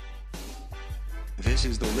This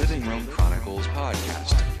is the Living Room Chronicles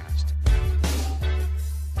podcast.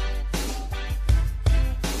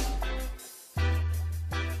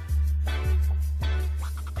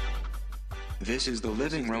 This is the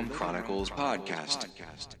Living Room Chronicles podcast.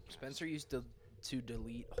 Spencer used to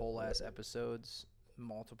delete whole ass episodes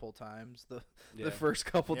multiple times. The first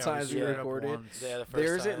couple times we recorded,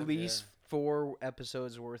 there's at least 4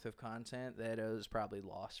 episodes worth of content that is probably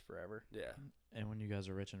lost forever. Yeah. And when you guys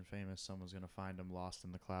are rich and famous, someone's gonna find them lost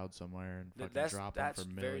in the cloud somewhere and fucking drop them for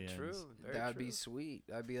millions. Very true. That'd be sweet.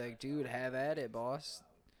 I'd be like, dude, have at it, boss.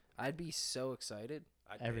 I'd be so excited.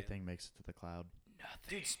 Everything makes it to the cloud.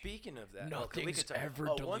 Dude, speaking of that, Nothing's ever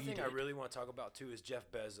one thing I deleted. really want to talk about too is Jeff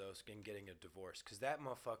Bezos getting a divorce, because that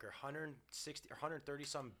motherfucker, 160 or 130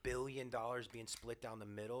 some billion dollars being split down the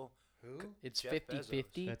middle. Who? It's Jeff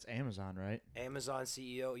 50-50. That's Amazon, right? Amazon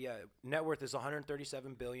CEO, yeah, net worth is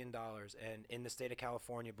 137 billion dollars, and in the state of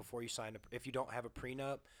California, before you sign up, if you don't have a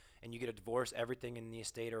prenup and you get a divorce, everything in the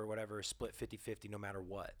estate or whatever is split 50-50 no matter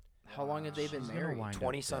what. How long have they been married?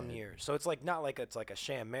 20 some years. So it's like not like it's like a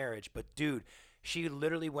sham marriage, but dude, she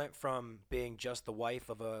literally went from being just the wife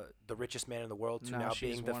of the richest man in the world to now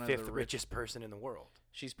being the 5th richest person in the world.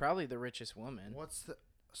 She's probably the richest woman.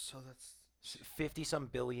 That's 50 some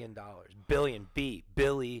billion dollars. Billion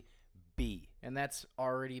Billy B. And that's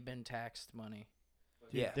already been taxed money.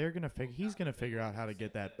 Dude, Yeah. they're gonna he's gonna figure out how to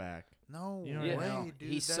get that back. No You know way, what I mean? dude.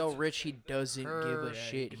 He's so rich he doesn't give a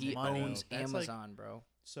shit. He money. owns That's like- Amazon, bro.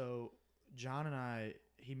 So John and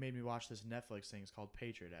he made me watch this Netflix thing. It's called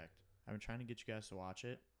Patriot Act. I've been trying to get you guys to watch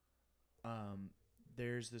it.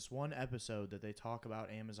 There's this one episode that they talk about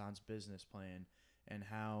Amazon's business plan and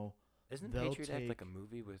how Isn't they'll Patriot Act take- like a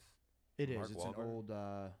movie with it is. Mark it's Wahlberg? an old.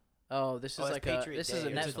 Oh, this is that's like Patriot this is a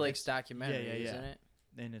Day or something. Netflix documentary, Yeah. isn't it?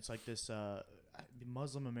 And it's like this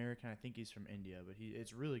Muslim American. I think he's from India, but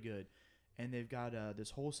it's really good. And they've got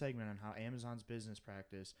this whole segment on how Amazon's business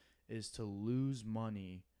practice is to lose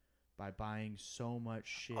money by buying so much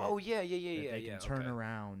shit. Oh yeah. that they can turn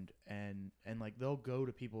around and like they'll go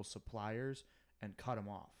to people's suppliers and cut them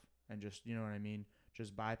off and just, you know what I mean,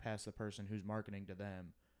 just bypass the person who's marketing to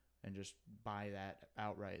them and just buy that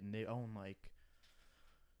outright. And they own like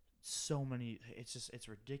so many. It's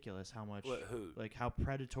ridiculous how much how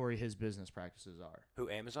predatory his business practices are. Who,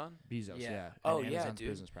 Amazon? Bezos, yeah. Oh And yeah, Amazon's dude.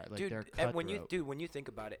 business practice, like Dude, they're and cutthroat. when you think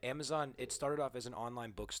about it, Amazon, it started off as an online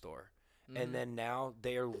bookstore, Mm-hmm. and then now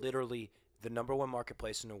they are literally the #1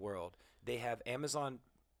 marketplace in the world. They have Amazon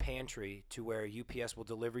Pantry, to where UPS will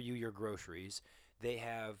deliver you your groceries. They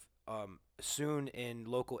have soon in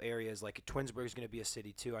local areas, like Twinsburg is going to be a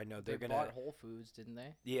city too. I know They they're going bought to. Whole Foods, didn't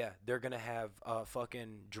they? Yeah, they're going to have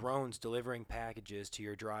fucking drones delivering packages to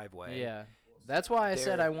your driveway. Yeah. That's why I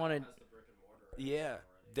said I wanted. Yeah,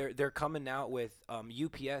 they're coming out with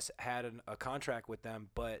UPS had a contract with them,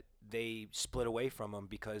 but they split away from them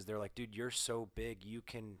because they're like, dude, you're so big, you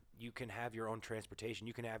can have your own transportation,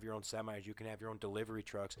 you can have your own semis, you can have your own delivery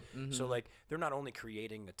trucks. So like they're not only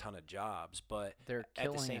creating a ton of jobs, but They're at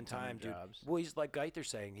killing the same a ton of time, dude. jobs. Well, he's like Geither's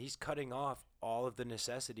saying, he's cutting off all of the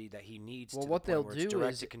necessity that he needs. Well, to what the they'll point where it's do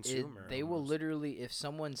direct is to consumer. they will almost. literally, if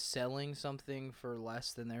someone's selling something for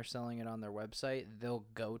less than they're selling it on their website, they'll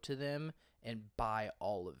go to them and buy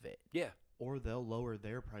all of it. Yeah. Or they'll lower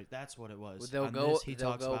their price. That's what it was. They'll On go. this, he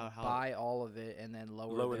They'll talks go about how, buy all of it and then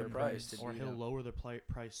lower their price. To or do he'll that. lower the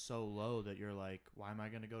price so low that you're like, why am I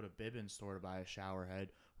going to go to Bibbin's store to buy a shower head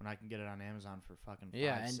when I can get it on Amazon for fucking 5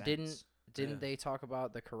 Yeah, and cents? didn't they talk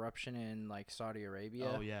about the corruption in like Saudi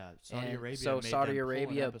Arabia? Oh yeah, Saudi And Arabia. so made Saudi them pull an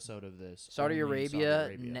Arabia- episode of this. Saudi only in Saudi Arabia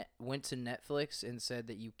Arabia. went to Netflix and said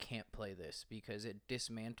that you can't play this because it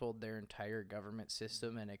dismantled their entire government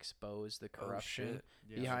system and exposed the corruption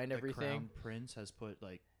Yeah, behind the everything. Crown Prince has put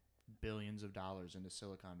like billions of dollars into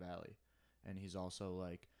Silicon Valley, and he's also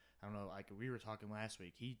like, I don't know, like we were talking last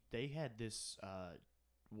week. They had this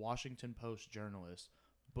Washington Post journalist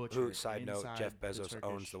butchered. Who, side note, inside Jeff the Bezos Turkish-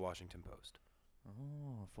 owns the Washington Post.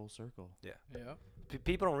 Oh, full circle. Yeah. Yeah.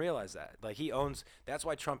 People don't realize that. Like, he owns. That's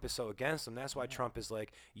why Trump is so against him. That's why Trump is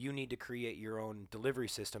like, you need to create your own delivery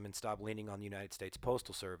system and stop leaning on the United States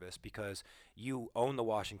Postal Service because you own the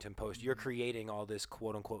Washington Post. You're creating all this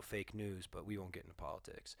quote unquote fake news, but we won't get into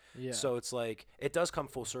politics. Yeah. So it's like it does come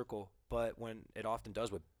full circle, but when it often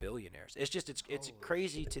does with billionaires, it's just it's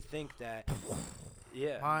crazy to think that.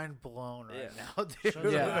 Yeah. Mind blown right Yeah. now, dude. So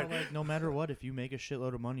Yeah. now, like, no matter what, if you make a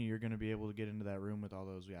shitload of money, you're gonna be able to get into that room with all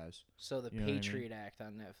those guys. So the You know what I mean? Patriot Act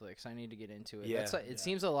on Netflix. I need to get into it. Yeah. That's like, it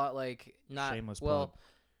seems a lot like not Shameless well.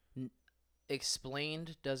 plug.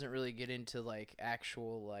 Explained doesn't really get into like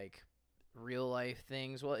actual like real life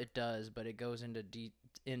things. Well, it does, but it goes into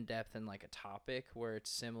in depth in like a topic where it's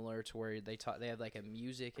similar to where they have like a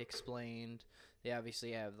music explained. They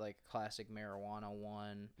obviously have like classic marijuana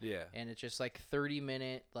one. Yeah. And it's just like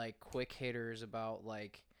 30-minute like quick hitters about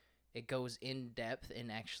like it goes in depth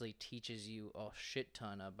and actually teaches you a shit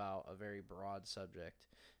ton about a very broad subject,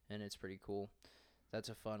 and it's pretty cool. That's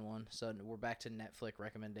a fun one. So we're back to Netflix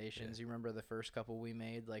recommendations. You remember the first couple we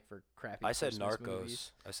made, like for crappy I said Christmas Narcos.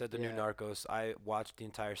 movies? I said the new Narcos. I watched the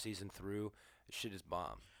entire season through. Shit is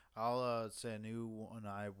bomb. I'll say a new one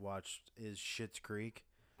I watched is Schitt's Creek.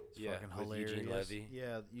 It's fucking hilarious. Eugene Levy.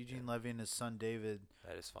 Yeah, Eugene Levy and his son David.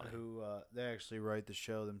 That is funny. Who they actually write the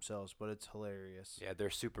show themselves, but it's hilarious. Yeah, they're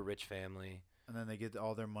a super rich family. And then they get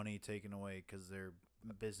all their money taken away because their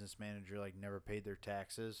business manager like never paid their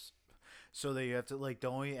taxes. So they have to like the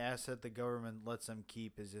only asset the government lets them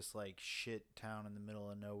keep is this like shit town in the middle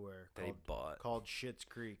of nowhere That he bought. called Schitt's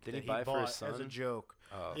Creek. Did that he buy for his as a son? joke?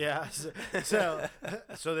 Oh. Yeah.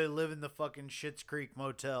 So they live in the fucking Schitt's Creek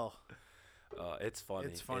motel. It's funny.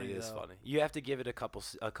 It's funny, It is though. funny. You have to give it a couple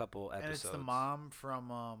episodes. And it's the mom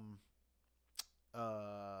from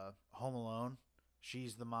Home Alone.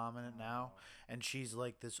 She's the mom in it now, and she's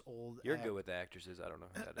like this old. You're good with the actresses. I don't know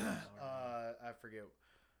who that is. I forget.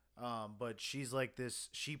 But she's like this.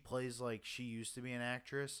 She plays like she used to be an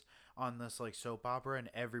actress on this like soap opera, and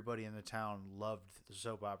everybody in the town loved the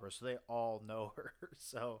soap opera, so they all know her.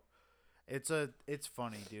 So it's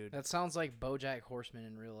funny, dude. That sounds like BoJack Horseman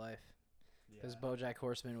in real life. Because BoJack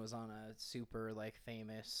Horseman was on a super like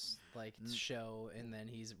famous like show, and then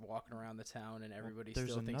he's walking around the town, and everybody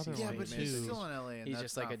there's still thinks another he's one, famous. but he's too. still in LA, and He's that's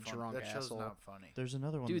just like not a fun. drunk that show's asshole. not funny. There's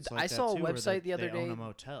another one. Dude, that's like I that saw a too, where website the other they own day- a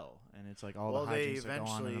motel, and it's like all Well, the they hijinks that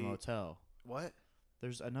go on in a eventually- motel. What?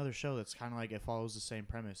 There's another show that's kind of like it follows the same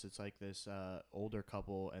premise. It's like this older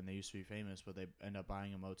couple, and they used to be famous, but they end up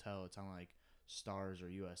buying a motel. It's on like Stars or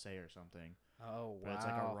USA or something. Oh, But wow. it's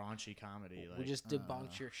like a raunchy comedy. We Like, just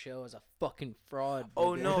debunked your show as a fucking fraud.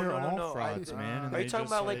 Oh baby. no, They're no, all no! frauds, man. and Are you they talking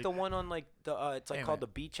just, about like the one on like the it's like Hey, called man. the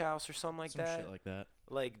Beach House or something like some that? shit like that?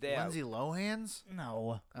 Like they Lindsay Lohan's?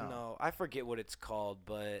 No. Oh. No, I forget what it's called,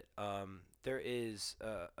 but there is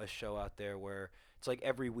a show out there where it's like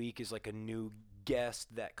every week is like a new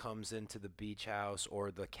guest that comes into the beach house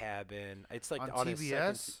or the cabin. It's like On his second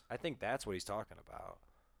TBS? I think that's what he's talking about.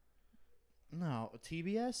 No,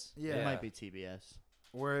 TBS? Yeah. It might be TBS.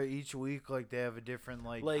 Where each week, like, they have a different,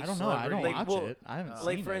 like Like, I don't know. I don't Like, watch well, it. I haven't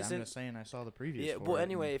like, seen for it. I'm instance- just saying I saw the previews. Yeah. for Well, it,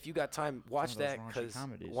 anyway, if you got time, watch some of those that raunchy because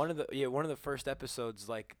comedies. one of the first episodes,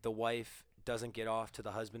 like the wife doesn't get off to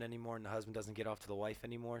the husband anymore, and the husband doesn't get off to the wife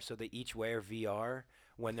anymore. So they each wear VR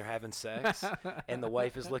when they're having sex, and the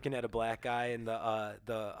wife is looking at a black guy, and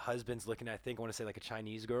the husband's looking at, I want to say like a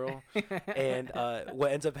Chinese girl, and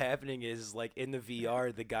what ends up happening is like in the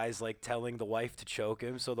VR, the guy's like telling the wife to choke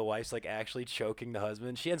him, so the wife's like actually choking the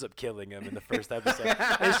husband. She ends up killing him in the first episode.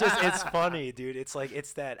 It's funny, dude. It's like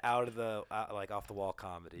it's that out of the like off the wall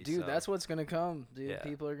comedy. Dude, so. that's what's gonna come, dude. Yeah.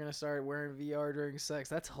 People are gonna start wearing VR during sex.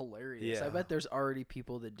 That's hilarious. Yeah. I bet there's already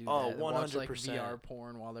people that do Oh, that. that watch, like 100%. VR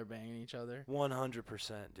porn while they're banging each other.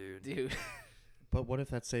 100%, dude. Dude, But what if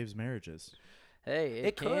that saves marriages? hey,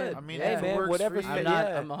 It could. I mean, hey if it man, works whatever. for you. I'm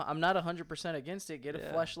yeah. not. I'm not 100% against it. Get a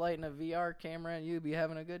Yeah. flashlight and a VR camera, and you'd be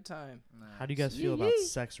having a good time. How do you guys feel about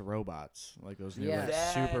sex robots? Like those new Yeah. like,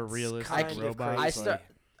 super That's realistic kind of robots? crazy.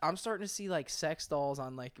 I'm starting to see like sex dolls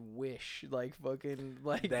on like Wish, like fucking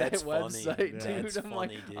like That's that funny. website, Yeah. dude. That's I'm like,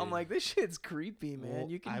 funny, dude. I'm like, this shit's creepy, man. Well,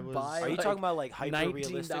 you I can was- buy. Are you like, talking about like hyper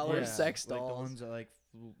realistic? $19 ones? sex like the dolls. ones that like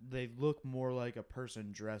they look more like a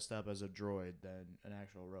person dressed up as a droid than an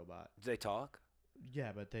actual robot. Do they talk?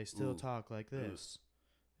 Yeah, but they still Ooh. talk like this.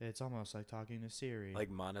 It's almost like talking to Siri. Like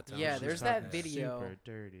monotone? Yeah, She's there's talking that video. Super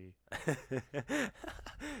dirty.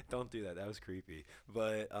 Don't do that. That was creepy.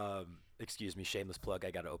 But excuse me, shameless plug.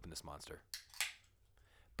 I got to open this monster.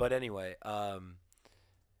 But anyway,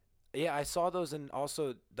 yeah, I saw those, and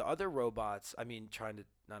also the other robots. I mean, trying to,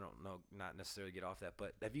 I don't know, not necessarily get off that,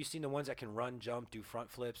 but have you seen the ones that can run, jump, do front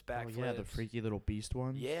flips, back Oh flips? yeah, the freaky little beast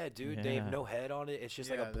ones. Yeah, dude, they have Yeah. no head on it. It's just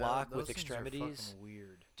like a block with extremities.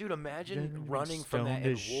 Weird. Dude, You imagine ever been running from that stoned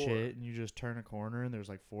in as war. shit, and you just turn a corner, and there's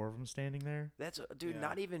like 4 of them standing there. That's dude, Yeah.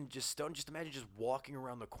 not even just stone. Just imagine just walking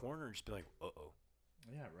around the corner and just be like, uh-oh.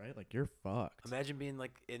 Yeah, right. Like you're fucked. Imagine being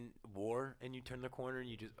like in war and you turn the corner and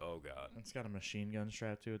you just, oh god. It's got a machine gun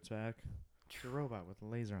strapped to its back. It's a robot with a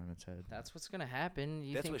laser on its head. That's what's gonna happen.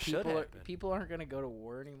 You That's think what should happen. people aren't gonna go to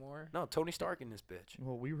war anymore? No, Tony Stark in this bitch.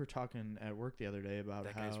 Well, we were talking at work the other day about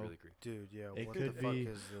That how guy's really creepy. Dude, yeah, It what could the fuck be-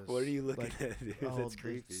 is this? What are you looking like, at, dude? oh, That's the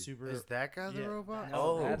creepy. Super. Is that guy the Yeah. robot? No,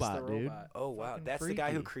 Oh, that's robot, the dude. robot. Oh wow, Fucking that's the guy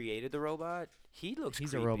who freaky. created the robot. He looks He's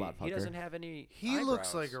a creepy. robot He fucker. doesn't have any He looks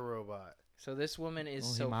eyebrows. like a robot. So this woman is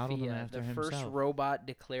Well, he modeled him Sophia, after the first himself. robot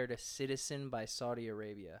declared a citizen by Saudi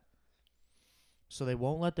Arabia. So they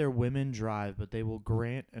won't let their women drive, but they will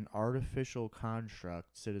grant an artificial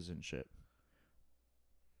construct citizenship.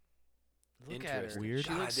 Look at her. Weird. She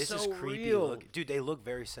God, looks this so is creepy. real. Dude, they look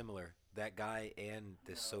very similar. That guy and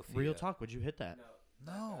this Sophia. Real talk, would you hit that?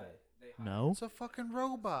 No. No? It's a fucking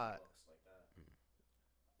robot.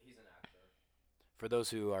 For those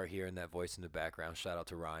who are hearing that voice in the background, shout out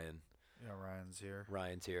to Ryan. Yeah, Ryan's here.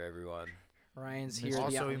 Ryan's here, everyone. Ryan's here.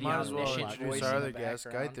 Also, we the might as well omniscient voice introduce in our the other guest.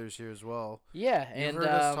 background. Gaither's here as well. Yeah, You've and heard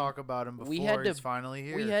us talk about him before. we had He's to- finally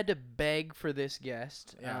here. we had to beg for this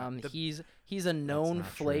guest. Yeah, He's a known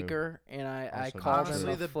not true. flaker, and I Also called not him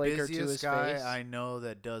honestly a the flaker to busiest his guy face. I know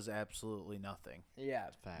that does absolutely nothing. Yeah.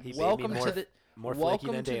 Facts. He made me Welcome more- to the More flaky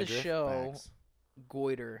welcome than to the dandruff. show, Facts.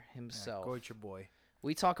 Goiter Yeah, himself. go at your boy.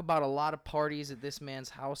 We talk about a lot of parties at this man's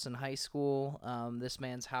house in high school, this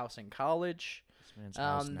man's house in college, This man's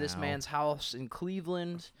house this now. man's house in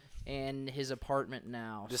Cleveland, and his apartment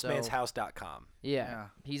now. Thismanshouse.com. Yeah,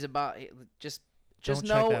 he's about just Don't check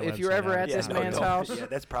know that if you're website ever out. at Yeah, this no, man's don't. house. Yeah,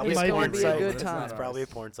 that's probably It's a gonna porn be a site. good That's time. probably a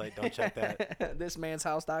porn site. Don't check that.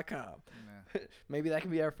 Thismanshouse.com. Maybe that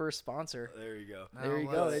can be our first sponsor. There you go. There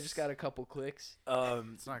you go. They just got a couple clicks.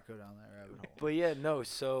 Let's not go down that rabbit hole. But yeah, no.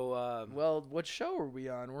 So Well, what show are we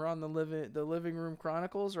on? We're on the Living Room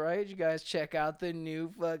Chronicles, right? You guys check out the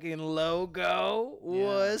new fucking logo. Yeah.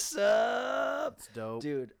 What's up, It's dope.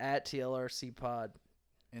 dude? At TLRC Pod.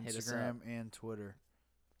 Hit us Instagram and Twitter.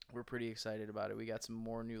 We're pretty excited about it. We got some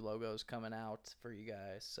more new logos coming out for you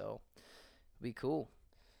guys, so it'll be cool.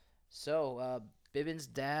 So, Bibbin's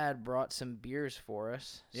dad brought some beers for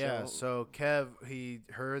us. Yeah, so Kev, he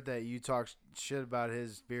heard that you talked shit about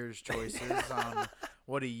his beers choices on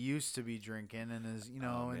what he used to be drinking and his,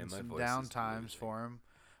 man, and my some voice is down times for him.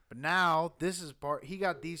 But now this is he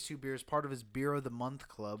got these two beers part of his Beer of the Month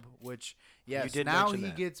club, which yes, did now mention he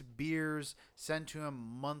that. gets beers sent to him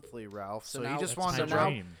monthly, Ralph. So So, now- he just That's wanted my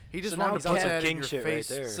to dream. he just so now wanted to Kev- put that king in your shit right face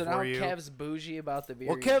there. So for now you. Kev's bougie about the beer.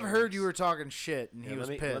 Well, he Kev heard drinks. you were talking shit, and he Yeah, was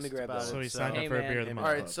let pissed me grab about that. it. So he signed Hey, up for a man. beer of the Hey, month.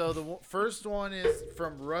 All man. right, so the first one is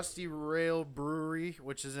from Rusty Rail Brewery,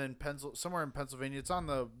 which is in somewhere in Pennsylvania. It's on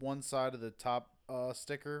the one side of the top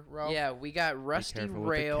sticker, Ralph. Yeah, we got Be Rusty careful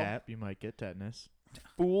Rail, with the cap. You might get tetanus.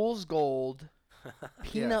 Fool's Gold,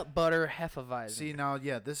 Peanut Butter Hefeweizen. See now,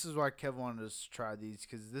 yeah, this is why Kev wanted us to try these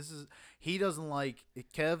because he doesn't like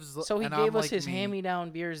Kev's. So he and gave I'm us like his me.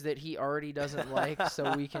 hand-me-down beers that he already doesn't like,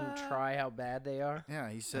 so we can try how bad they are. Yeah,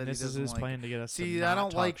 he said And he this is doesn't his like. plan to get us See, to I not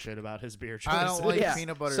don't talk like- shit about his beer choices. I don't like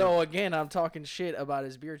peanut butter. So again, I'm talking shit about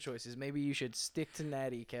his beer choices. Maybe you should stick to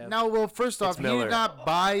Natty, Kev. No, well, first off, he Miller. did not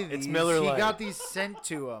buy these. It's Miller He Lite. got these sent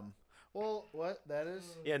to him. Well, what that is?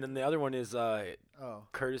 Yeah, and then the other one is Oh,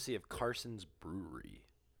 courtesy of Carson's Brewery,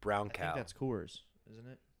 Brown I Cow, think that's Coors, isn't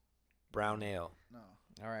it? Brown Ale. no.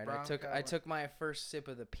 All right, Brown I Cow. took my first sip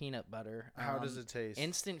of the peanut butter. How does it taste?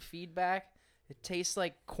 Instant feedback. It tastes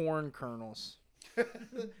like corn kernels.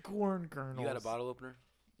 Corn kernels. You got a bottle opener?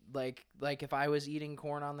 Like if I was eating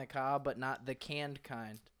corn on the cob, but not the canned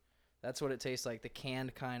kind. That's what it tastes like. The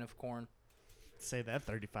canned kind of corn. Say that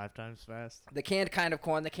 35 times fast. The canned kind of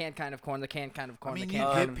corn. The canned kind of corn. The canned kind of corn. I mean, the you canned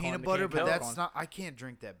kind get of corn, peanut the butter, canned but kind of that's corn. not. I can't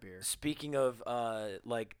drink that beer. Speaking of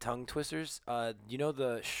like tongue twisters, you know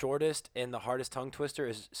the shortest and the hardest tongue twister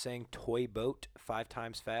is saying toy boat 5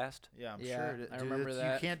 times fast. Yeah, I'm Yeah, sure. I Dude, remember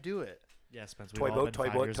that. You can't do it, Yeah, Spence. Toy boat, toy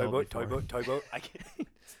boat, toy boat, toy boat, toy boat. I can't.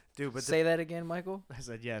 dude. But Say that again, Michael. I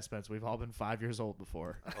said, yeah, Spence. We've all been 5 years old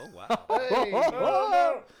before. Oh wow.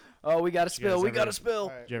 Hey, Oh, we got to You guys spill. We ever- got to spill. all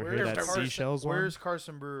right, Did you ever hear where's that Carson- seashells one? Where's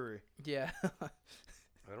Carson Brewery? Yeah.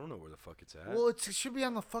 I don't know where the fuck it's at. Well, it should be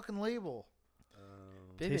on the fucking label.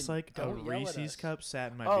 Tastes like a don't yell at Reese's us. cup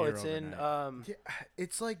sat in my oh, beer it's in overnight. Yeah,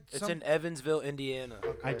 it's like it's in Evansville, Indiana.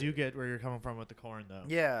 I do get where you're coming from with the corn, though.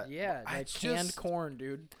 Yeah, Yeah, that It's canned just- corn,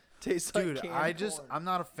 dude. Tastes dude. like canned corn. I'm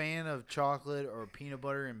not a fan of chocolate or peanut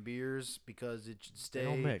butter in beers because it should They stay.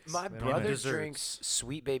 don't mix. My They don't brother mix. desserts. drinks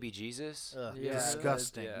Sweet Baby Jesus. Ugh, Yeah,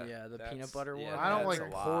 disgusting. Yeah, the That's- peanut butter yeah, one. I don't that's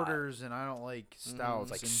like a lot. porters and I don't like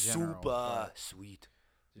stouts. It's like in general, super but- sweet.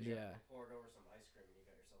 Yeah.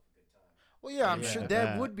 Well, yeah, I'm Yeah. sure Yeah.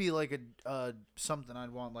 that would be like a something I'd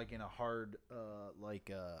want like in a hard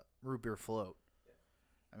root beer float.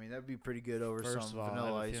 I mean, that'd be pretty good over First some of all, I vanilla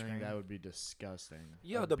have a ice feeling cream. that would be disgusting.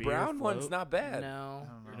 Yo, A the beer brown one's float? not bad. No.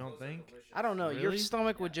 I don't know. You don't think? I don't know. Your Really?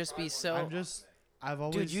 stomach would just be so. I've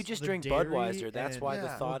always. Dude, you just the drink dairy Budweiser. That's and why the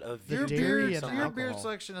Yeah. thought of The Your dairy beer, and your beer alcohol.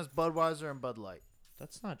 selection is Budweiser and Bud Light.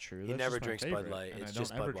 That's not true. He That's never just my drinks Bud favorite, Light. and It's I don't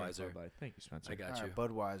just ever drink Budweiser. Bud Light. Thank you, Spencer. I got All you. right,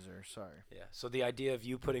 Budweiser. Sorry. Yeah. So the idea of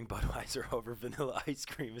you putting Budweiser over vanilla ice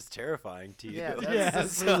cream is terrifying to you. Yeah,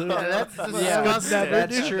 That's that's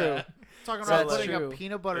That's true. Talking So about like- putting a True.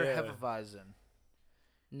 peanut butter Yeah. Hefeweizen.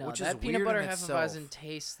 No, Which is that peanut weird butter in itself. Hefeweizen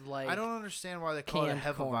tastes like. I don't understand why they call it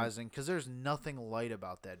canned corn. Hefeweizen because there's nothing light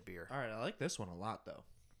about that beer. All right, I like this one a lot though.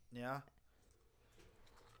 Yeah.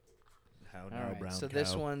 How All now, right, brown so cow?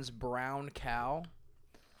 this one's Brown Cow.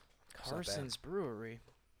 not bad. Carson's Brewery.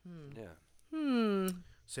 Yeah.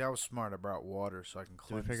 See, I was smart. I brought water so I can we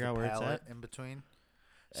cleanse figure the out where it's palate at? in between.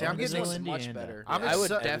 See, I'm This getting. one's Indiana. much better. I'm I would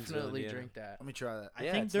excited- definitely Indiana. drink that. Let me try that. I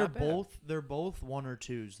Yeah, think it's they're not bad. they're both 1 or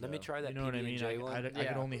 2s. Let me though. try that You know what I mean? PB&J I one. could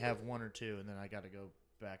Yeah. only have 1 or 2, and then I got to go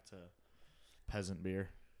back to peasant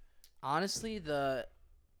beer. Honestly, the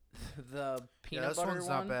Yeah, peanut this butter one's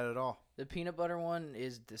one, not bad at all. the peanut butter one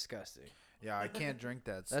is disgusting. Yeah, I can't drink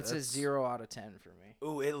that. That's a 0 out of 10 for me.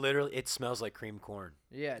 Ooh, it smells like cream corn.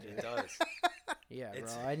 Yeah, It dude. does. Yeah, bro.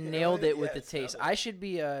 It's- I nailed it with yeah, the it's taste. not I should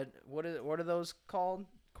be a what are those called?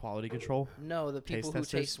 Quality control. No, the people Taste who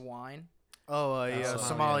testers? taste wine. Oh, yeah,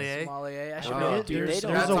 sommelier. sommelier. Sommelier. I should Oh, be a There's- beer there's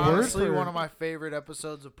That's a word honestly for- one of my favorite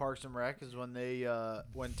episodes of Parks and Rec is when they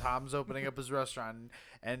when Tom's opening up his restaurant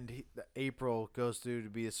and April goes through to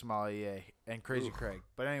be a sommelier and Crazy Craig.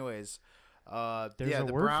 But anyways, There's yeah, a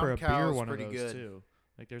the word brown for a cow beer is one of pretty those good. too.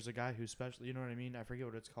 Like there's a guy who special. You know what I mean? I forget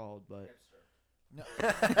what it's called, but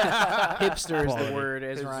Hipster is the Quality. word,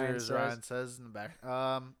 as Hipster, Ryan as says. Ryan says in the back.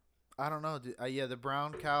 I don't know. Yeah, the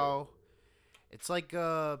brown cow. It's like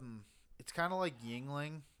it's kind of like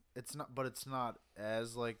Yingling. It's not, but it's not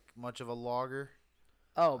as like much of a lager.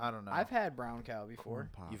 Oh, I don't know. I've had brown cow before. corn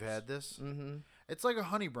pops. You've had this? Mm-hmm. It's like a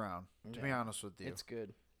honey brown. To be Yeah. honest with you, It's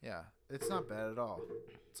good. yeah, it's not bad at all.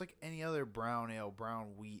 It's like any other brown ale,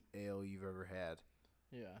 brown wheat ale you've ever had.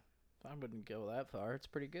 Yeah, I wouldn't go that far. It's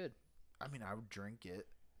pretty good. I mean, I would drink it.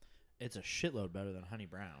 It's a shitload better than honey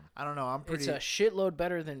brown. I don't know. I'm pretty. It's a shitload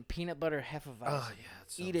better than peanut butter Hefeweizen. Oh yeah,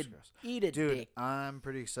 it sounds Eat it, gross. eat it, Dude. dick. I'm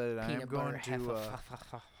pretty excited. I am Peanut butter going to.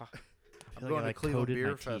 I'm feel going like to I Cleveland coated my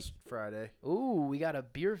Beer teeth. Fest Friday. Ooh, we got a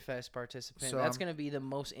beer fest participant. So That's I'm- gonna be the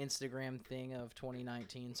most Instagram thing of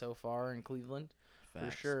 2019 so far in Cleveland, for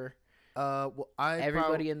Facts. sure. Well, I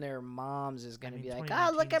Everybody and their moms is gonna mean, be like,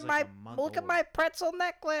 2019 look at is my like a month look at old." my pretzel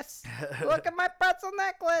necklace. Look at my pretzel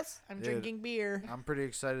necklace. I'm Dude. drinking beer. I'm pretty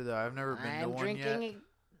excited though. I've never been to I'm one yet. drinking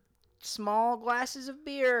small glasses of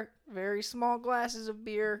beer, very small glasses of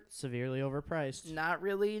beer. Severely overpriced. Not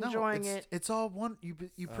really No, enjoying it's, it. It's all one. You Oh,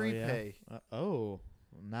 yeah? prepay. Well,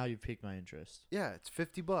 now you've piqued my interest. Yeah, it's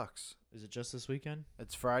 $50. Is it just this weekend?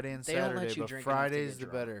 It's Friday and They don't let Saturday, you but drink enough to Friday's get the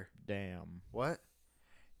drunk. better. Damn. What?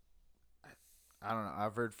 I don't know.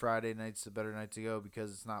 I've heard Friday night's the better night to go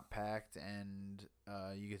because it's not packed and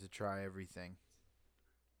you get to try everything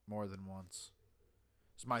more than once.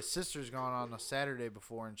 So my sister's gone on a Saturday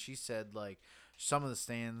before, and she said like some of the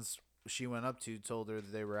stands she went up to told her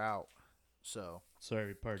that they were out. So Sorry,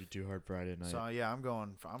 we partied too hard Friday night. yeah, I'm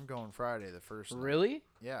going Friday the first. night. Really?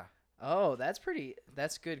 Yeah. Oh, that's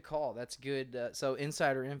good call. That's good. So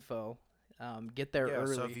insider info. Get there Yeah.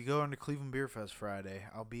 early. So if you go into Cleveland Beer Fest Friday,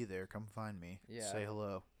 I'll be there. Come find me. Yeah. Say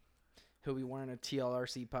hello. He'll be wearing a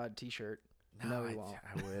TLRC pod T-shirt. No, he won't.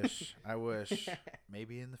 I wish. I wish.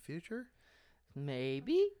 Maybe in the future.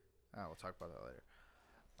 Maybe. We'll talk about that later.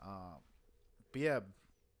 But yeah,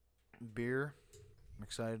 beer. I'm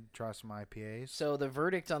excited to try some IPAs. So the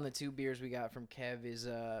verdict on the two beers we got from Kev is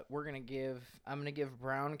I'm gonna give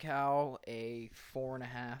Brown Cow a 4.5.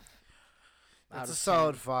 That's a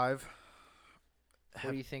solid 5.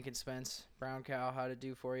 What are you thinking, Spence? Brown Cow, how'd it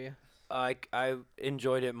do for you? I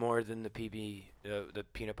enjoyed it more than the the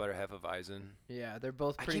peanut butter Hefeweizen. Yeah, they're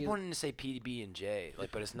both I pretty. keep wanting to say PB and J,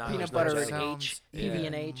 like, but it's not. Peanut it's not butter jelly. and Sounds H, yeah. PB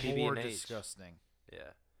and H. PB more and H. disgusting. Yeah,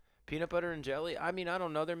 peanut butter and jelly. I mean, I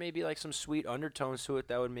don't know. There may be like some sweet undertones to it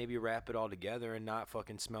that would maybe wrap it all together and not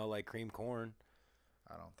fucking smell like cream corn.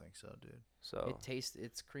 I don't think so, dude. So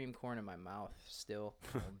It's cream corn in my mouth still.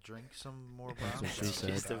 Well, drink some more brown. what she cow. said.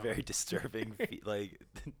 just a very disturbing, like,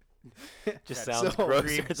 just So- sounds gross.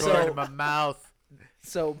 Cream So- corn in my mouth.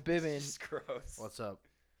 So Bibbin, It's gross. What's up?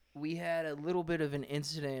 we had a little bit of an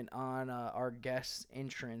incident on our guest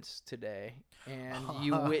entrance today, and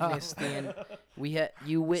you witnessed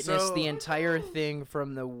So- the entire thing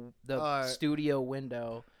from the studio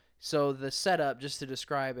window. So the setup, just to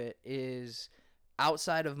describe it, is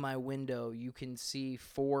outside of my window you can see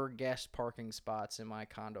 4 guest parking spots in my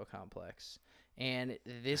condo complex. And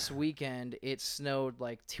this weekend it snowed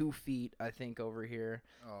like 2 feet, I think, over here.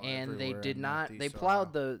 Oh, And they everywhere did in not. They Northeast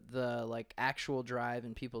plowed Ohio. the like actual drive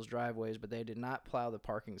in people's driveways, but they did not plow the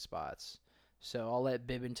parking spots. So I'll let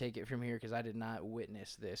Bibbin take it from here because I did not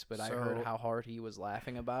witness this, but I heard how hard he was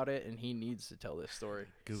laughing about it, and he needs to tell this story.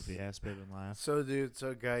 Goofy ass Bibbin laugh. So, dude,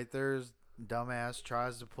 Geither's dumbass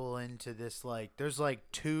tries to pull into this, like, there's,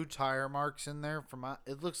 like, 2 tire marks in there.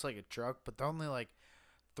 It looks like a truck, but they're only, like,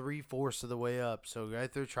 3/4 of the way up. So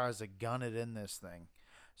Geither tries to gun it in this thing.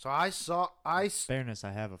 So Fairness,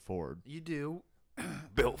 I have a Ford. You do.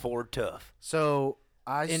 Built Ford tough. So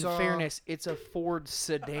In fairness, it's a Ford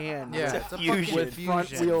sedan. Yeah, it's a Fusion. With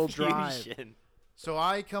front-wheel drive. So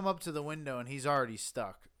I come up to the window, and he's already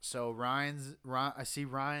stuck. So I see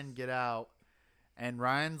Ryan get out, and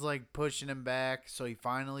Ryan's, like, pushing him back. So he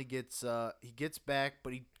finally gets back,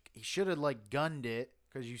 but he should have, like, gunned it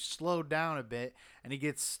because you slowed down a bit, and he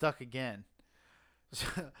gets stuck again.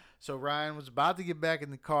 So Ryan was about to get back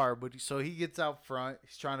in the car, but so he gets out front.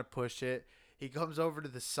 He's trying to push it. He comes over to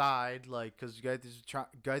the side, like, because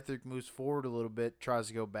Geither moves forward a little bit, tries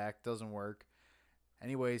to go back, doesn't work.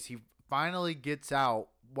 Anyways, he finally gets out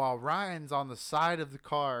while Ryan's on the side of the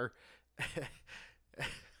car.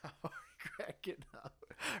 Cracking up.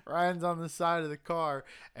 Ryan's on the side of the car,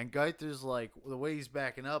 and Geither's, like, the way he's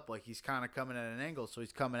backing up, like, he's kind of coming at an angle, so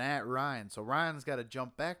he's coming at Ryan. So Ryan's got to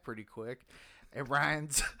jump back pretty quick, and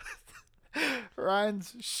Ryan's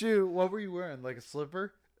shoe. What were you wearing? Like a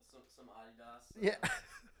slipper? Some Adidas. Yeah.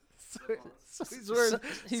 So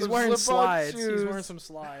he's wearing slides. Shoes, he's wearing some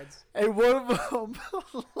slides. and one of them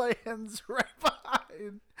lands right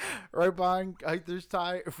behind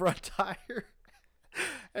Geither's front tire.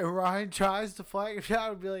 And Ryan tries to flag him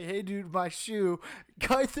down and be like, "Hey, dude, my shoe."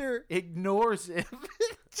 Geither ignores him.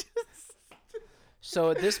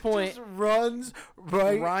 So at this point, just runs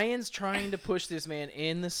right. Ryan's trying to push this man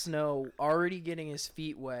in the snow, already getting his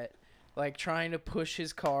feet wet, like trying to push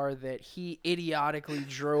his car that he idiotically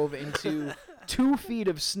drove into 2 feet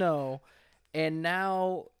of snow, and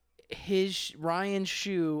now Ryan's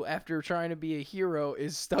shoe, after trying to be a hero,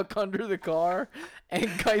 is stuck under the car, and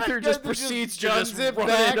Geither just proceeds to just run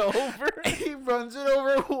it over. He runs it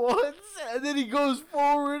over once, and then he goes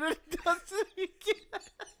forward and does it again.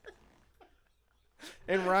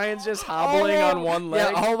 And Ryan's just hobbling on one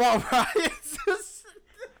leg. Yeah, hold on, Ryan's just...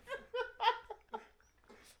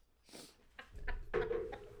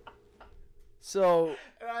 So...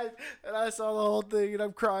 And I saw the whole thing, and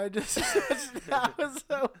I'm crying just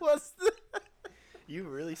what's the... You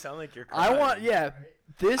really sound like you're crying.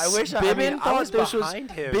 Bibbin thought this was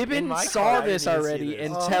behind him. Bibbin saw this already,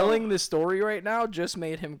 and telling the story right now just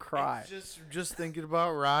made him cry. Just thinking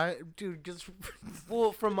about Ryan, dude.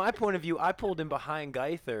 Well, from my point of view, I pulled in behind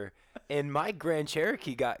Geither, and my Grand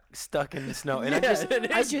Cherokee got stuck in the snow, and I just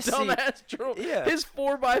see, his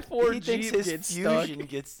 4x4 he Jeep thinks his gets Fusion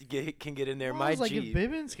stuck. can get in there. Well, My I was like, Jeep.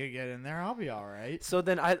 if Bibbins could get in there, I'll be all right. So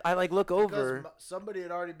then I like look over. Because somebody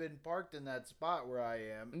had already been parked in that spot where I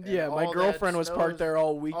am. Yeah, my girlfriend was parked there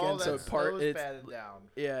all weekend, so it's patted down.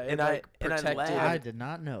 Yeah, and I protected. laughed. I did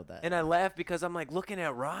not know that. And I laughed because I'm like looking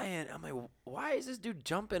at Ryan. I'm like, why is this dude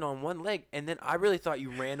jumping on one leg? And then I really thought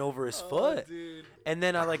you ran over his foot. Dude. And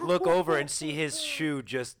then I like look over and see his shoe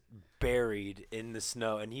just buried in the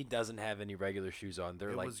snow, and he doesn't have any regular shoes on.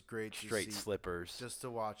 They're like was great straight slippers. Just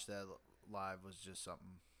to watch that live was just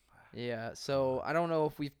something. Yeah, so I don't know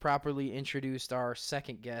if we've properly introduced our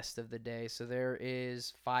second guest of the day. So there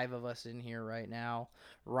is 5 of us in here right now.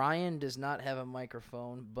 Ryan does not have a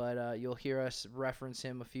microphone, but you'll hear us reference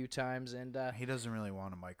him a few times, and He doesn't really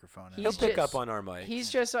want a microphone. He'll pick up on our mic. he's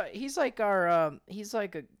just he's like the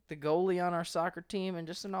goalie on our soccer team, and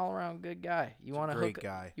just an all around good guy. You want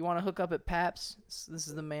to hook up at Paps? This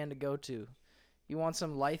is the man to go to. You want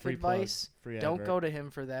some life Free advice? plug. Free Don't advert. go to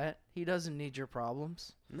him for that. He doesn't need your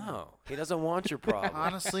problems. No, he doesn't want your problem.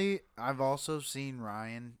 Honestly, I've also seen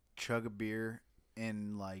Ryan chug a beer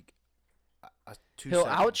in like 2 He'll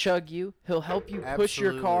seconds. out-chug you. He'll help you push your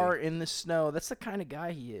Absolutely. car in the snow. That's the kind of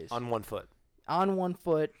guy he is. On one foot. On one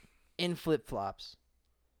foot, in flip-flops.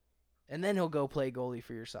 And then he'll go play goalie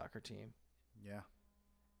for your soccer team. Yeah.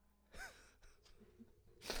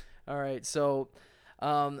 All right, so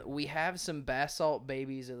we have some basalt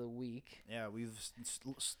babies of the week. Yeah, we've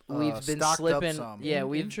been stocked slipping. Up some. Yeah,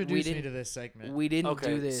 we Introduce me didn't. to this segment. We didn't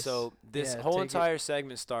Okay, do this. so this Yeah, whole take entire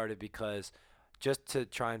segment started because just to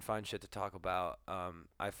try and find shit to talk about,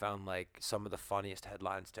 I found like some of the funniest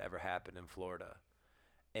headlines to ever happen in Florida.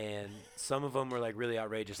 And some of them were like really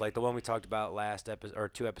outrageous. Like the one we talked about last episode or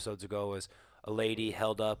 2 episodes ago was a lady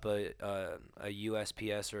held up a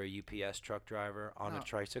USPS or a UPS truck driver on a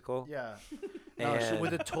tricycle. Yeah. And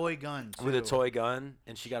with a toy gun. with a too. toy gun,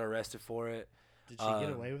 and she got arrested for it. Did she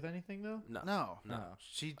get away with anything though? No.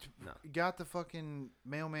 She got the fucking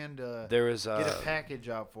mailman to there was get a package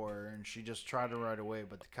out for her, and she just tried to ride away,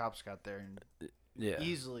 but the cops got there and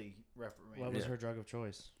easily reprimanded. What was her drug of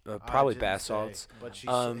choice? Probably bath salts. But she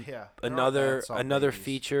another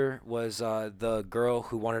feature was the girl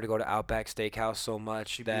who wanted to go to Outback Steakhouse so much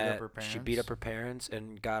she beat up her parents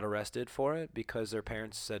and got arrested for it because their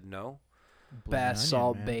parents said no. Bath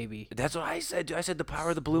salt baby. That's what I said, dude. I said the power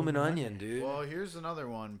of the bloomin' onion, dude. Well, here's another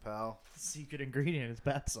one, pal. Secret ingredient is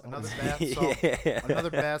bath salt. Another bath salt. Another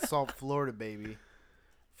bath salt Florida baby.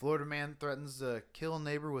 Florida man threatens to kill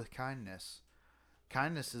neighbor with kindness.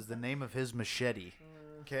 Kindness is the name of his machete.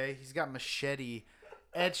 Okay? He's got machete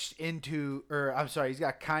etched into, he's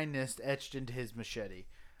got kindness etched into his machete.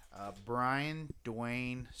 Brian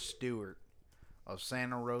Dwayne Stewart of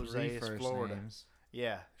Santa Rosa, Florida. Names.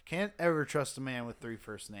 Yeah. Can't ever trust a man with 3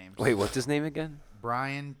 first names. Wait, what's his name again?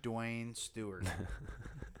 Brian Dwayne Stewart.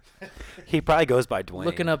 He probably goes by Dwayne.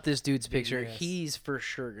 Looking up this dude's picture, he's for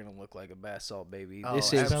sure gonna look like a bath salt baby. Oh,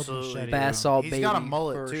 this is absolutely. bath salt baby. He's got a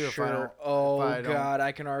mullet for too. Sure. God,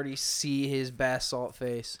 I can already see his bath salt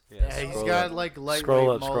face. Yeah, he's got like lightweight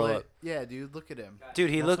scroll mullet. up. Yeah, dude, look at him.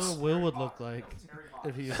 Dude, he That's looks. what Will would look like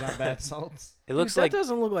if he was on bath salts. It looks Dude, like. that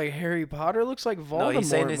doesn't look like Harry Potter. It looks like Voldemort. No, he's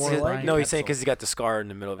saying more like he's saying because he's got the scar in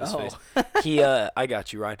the middle of his face. Oh. He, I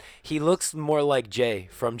got you, Ryan. He looks more like Jay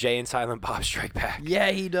from Jay and Silent Bob Strike Back. Yeah,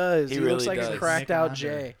 he does. He He really looks like does. a cracked out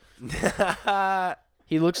Jay.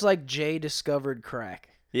 He looks like Jay discovered crack.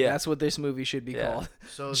 Yeah. That's what this movie should be called.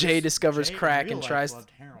 So Jay discovers Jay in crack real and life tries.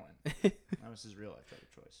 loved heroin. That was his real life drug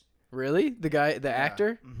of choice. Really? The guy, the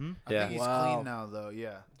actor? Mm-hmm. I think he's Wow. clean now, though.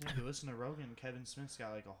 Yeah. If you listen to Rogan, Kevin Smith's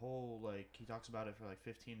got like a whole he talks about it for like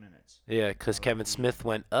 15 minutes. Yeah, because Kevin Smith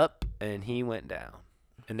went up and he went down,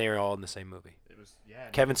 and they were all in the same movie. It was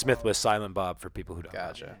Kevin Smith was Silent Bob for people who don't.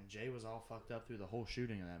 Gotcha. And Jay was all fucked up through the whole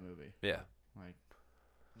shooting of that movie, Yeah, like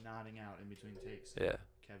nodding out in between takes. yeah.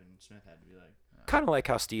 Kevin Smith had to be like, Kind of like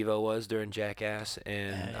how Steve-O was during Jackass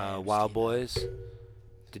and Wild Boys.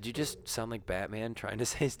 Did you just sound like Batman trying to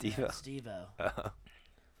say Steve-O? Steve-O.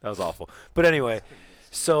 That was awful. But anyway,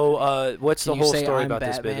 so what's the Can you whole say story I'm about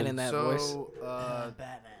this Batman bit? in that So,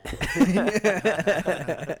 Batman.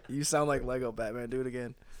 You sound like Lego Batman. Do it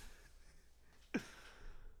again.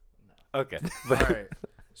 Okay. all right.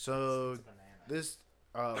 So this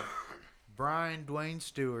Brian Dwayne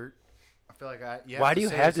Stewart. I feel like Why do you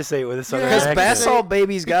have to say it with a southern Because accent? bath salt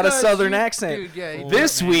baby's got a Because southern he- accent. dude, yeah, he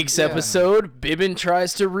This does, man. week's Yeah. episode, Bibbin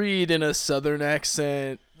tries to read in a southern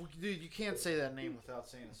accent. Well, dude, you can't say that name without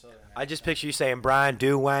saying a southern accent. I just picture you saying Brian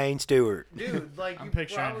Dwayne Stewart. Dude, like I'm you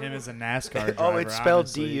picturing probably him as a would- NASCAR driver. Oh, it's spelled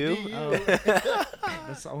honestly. D-U? D-U.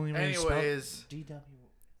 That's the only way you spell Anyways,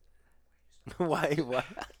 Why?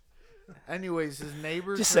 anyways, his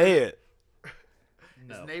neighbors Just say it.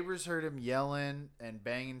 His No. neighbors heard him yelling and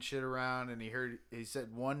banging shit around, and he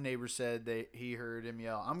said one neighbor said he heard him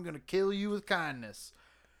yell, "I'm gonna kill you with kindness."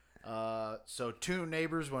 So 2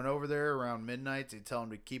 neighbors went over there around midnight to tell him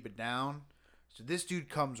to keep it down. So this dude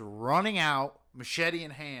comes running out, machete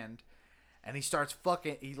in hand, and he starts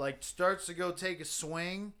to go take a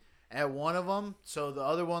swing at one of them. So the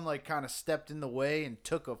other one kind of stepped in the way and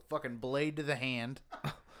took a fucking blade to the hand.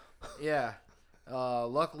 Yeah.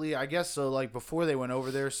 Luckily, I guess so. Before they went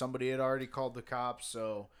over there, somebody had already called the cops.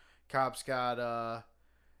 So cops got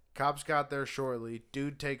there shortly.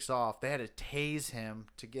 Dude takes off. They had to tase him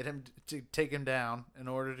to get him to take him down in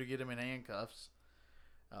order to get him in handcuffs.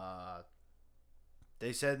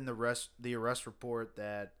 They said in the arrest report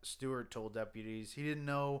that Stewart told deputies he didn't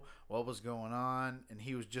know what was going on and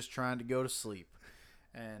he was just trying to go to sleep.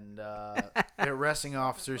 And the arresting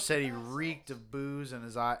officer said he reeked of booze and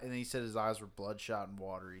he said his eyes were bloodshot and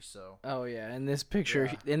watery. So Yeah. In this picture,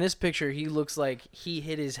 he looks like he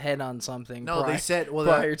hit his head on something. no, they said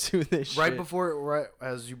prior to this. right shit. before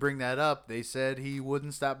as you bring that up, they said he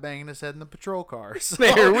wouldn't stop banging his head in the patrol car. So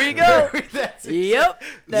There we go. That's Yep,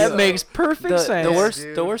 that So, makes perfect sense.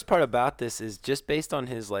 The worst part about this is just based on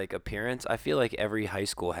his appearance. I feel like every high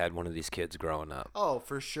school had one of these kids growing up. Oh,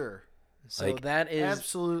 for sure. So that is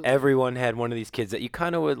Absolutely. Everyone had one of these kids that you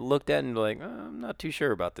kind of would looked at and be like, I'm not too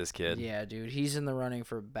sure about this kid. Yeah, dude, he's in the running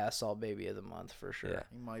for bath salt baby of the month for sure. Yeah.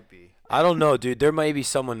 He might be. I don't know, dude. There might be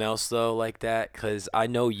someone else though like that because I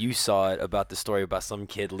know you saw it about the story about some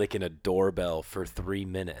kid licking a doorbell for 3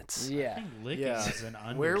 minutes. I Yeah. think licking Yeah. is an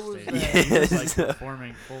understatement. Where was that? He was Yes.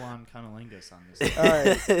 performing full-on cunnilingus on this. All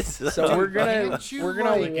right. So we're gonna Can't you, we're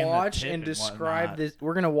gonna like, in the watch pit and and describe whatnot. this.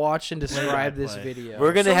 We're gonna watch and describe this play. video.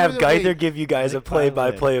 We're gonna So have wait, Geither give you guys a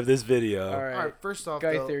play-by-play of this video. All right. First off,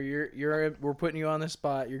 Gaither, we're putting you on the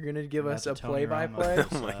spot. You're gonna give us a play-by-play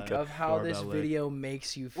of how this video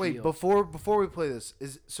makes you feel. Wait, before we play this,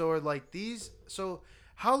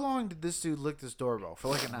 how long did this dude lick this doorbell? For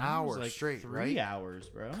like an hour straight, right? 3 hours,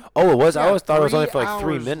 bro. Oh, it was? I always thought it was only for like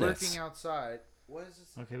 3 minutes. Lurking outside. What is this?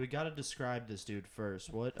 Okay, we got to describe this dude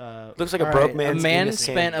first. What? Looks like a broke man. A man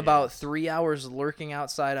spent about 3 hours lurking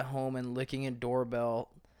outside a home and licking a doorbell,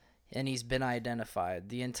 and he's been identified.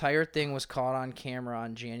 The entire thing was caught on camera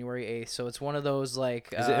on January 8th, so it's one of those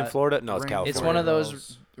like... Is it in Florida? No, it's California. It's one of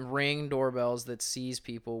those Ring doorbells that sees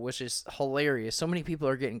people, which is hilarious. So many people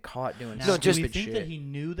are getting caught doing stupid shit. Do we think that he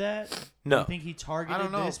knew that? No. Do you think he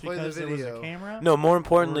targeted this because there was a camera? No, more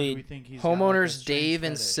importantly, homeowners Dave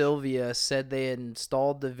and Sylvia said they had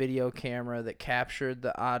installed the video camera that captured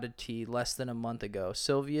the oddity less than a month ago.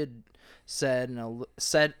 Sylvia said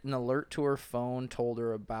an alert to her phone told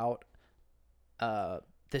her about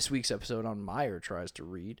this week's episode on Meyer Tries to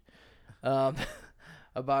Read.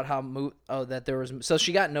 About how that there was, so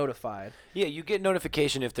she got notified. Yeah, you get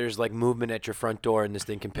notification if there's like movement at your front door and this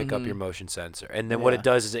thing can pick up your motion sensor. And then what it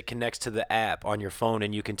does is it connects to the app on your phone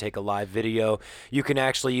and you can take a live video. You can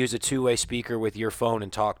actually use a two-way speaker with your phone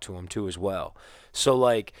and talk to them too as well. So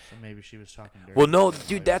like, maybe she was talking dirty. Well, no,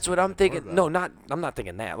 dude, that's what I'm thinking. No, I'm not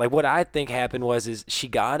thinking that. Like what I think happened is she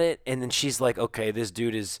got it and then she's like, okay, this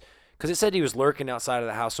dude is. Because it said he was lurking outside of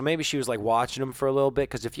the house, so maybe she was like watching him for a little bit.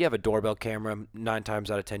 Because if you have a doorbell camera, 9 times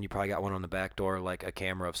out of 10, you probably got one on the back door, like a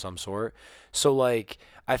camera of some sort. So like,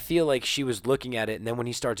 I feel like she was looking at it, and then when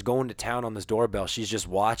he starts going to town on this doorbell, she's just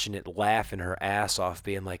watching it, laughing her ass off,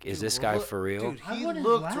 being like, "Is this guy for real?" Dude, I wouldn't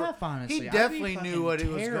laugh, honestly. He definitely knew what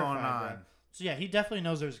was going on. Bro. So yeah, he definitely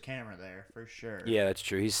knows there's a camera there for sure. Yeah, that's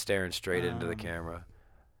true. He's staring straight into the camera.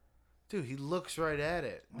 Dude, he looks right at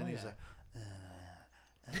it, and he's like.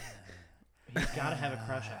 He's got to have a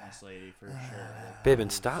crush on this lady for sure.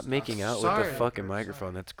 Bibbin, stop making out with the fucking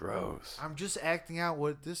microphone. That's gross. I'm just acting out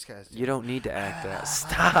what this guy's doing. You don't need to act out.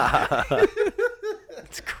 Stop.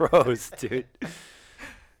 It's gross, dude.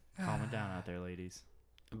 Calm it down out there, ladies.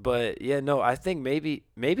 But yeah, no, I think maybe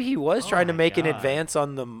he was trying to make an advance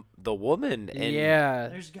on the woman. And yeah,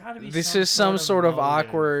 there's got to be. This is some sort of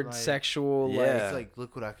awkward sexual. Yeah, it's like,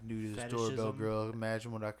 look what I can do to this doorbell girl.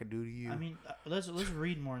 Imagine what I could do to you. I mean, let's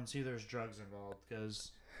read more and see if there's drugs involved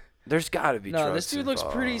because there's got to be. No, this dude looks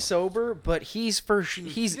pretty sober, but he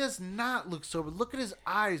does not look sober. Look at his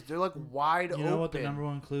eyes; they're like wide open. You know what the number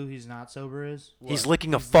one clue he's not sober is? What? He's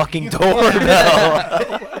licking a fucking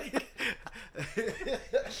doorbell.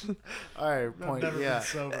 All right, point. Yeah.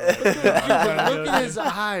 Look at his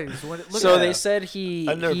eyes. So they said he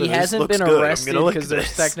hasn't been arrested because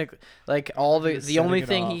there's technically like all the only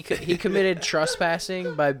thing he committed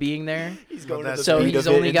trespassing by being there. He's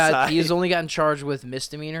only gotten charged with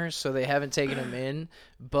misdemeanors, so they haven't taken him in.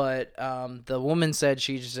 But the woman said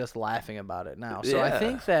she's just laughing about it now. So I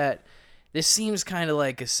think that. This seems kind of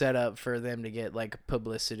like a setup for them to get like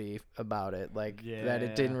publicity about it, like that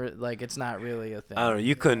it didn't it's not really a thing. I don't know.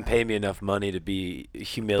 You couldn't pay me enough money to be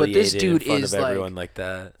humiliated in front of everyone like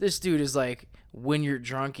that. This dude is like when you're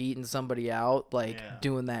drunk eating somebody out,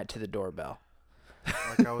 doing that to the doorbell.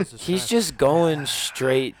 Like I was he's just going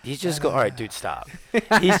straight. He's just going. All right, dude, stop.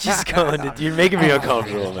 He's just going. You're making me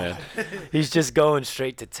uncomfortable, man. He's just going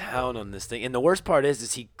straight to town on this thing. And the worst part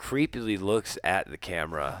is he creepily looks at the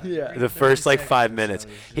camera. Yeah. The first 5 minutes,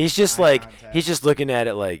 he's just looking at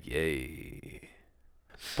it like, hey.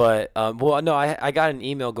 But I got an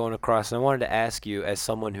email going across, and I wanted to ask you, as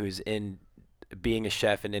someone who's in being a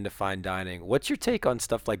chef and into fine dining, what's your take on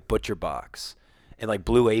stuff like Butcher Box and like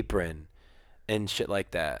Blue Apron? And shit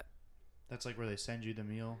like that. That's like where they send you the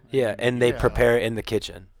meal. Yeah, and they prepare it in the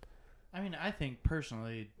kitchen. I mean, I think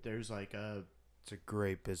personally, there's it's a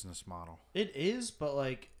great business model. It is, but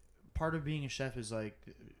like part of being a chef is like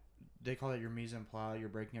they call it your mise en place. You're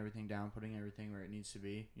breaking everything down, putting everything where it needs to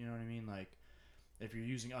be. You know what I mean? Like if you're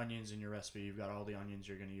using onions in your recipe, you've got all the onions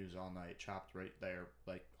you're going to use all night chopped right there.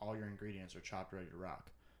 Like all your ingredients are chopped ready to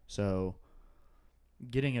rock. So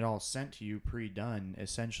getting it all sent to you pre-done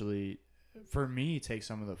essentially. For me, takes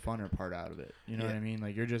some of the funner part out of it. You know what I mean?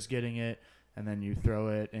 Like you're just getting it, and then you throw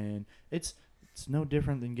it, and it's no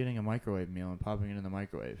different than getting a microwave meal and popping it in the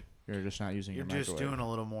microwave. You're just not using your microwave. You're just doing a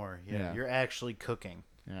little more. Yeah, you're actually cooking.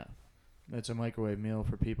 Yeah, it's a microwave meal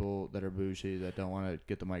for people that are bougie that don't want to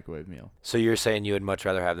get the microwave meal. So you're saying you would much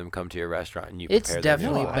rather have them come to your restaurant and you prepare It's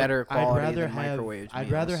definitely their meal? better quality than microwave meals.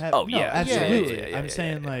 I'd rather have. Oh, yeah. Absolutely. Yeah, I'm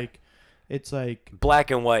saying like. It's like black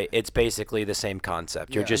and white. It's basically the same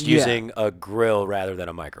concept. You're just using a grill rather than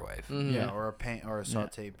a microwave. Mm-hmm. Yeah, or a pan or a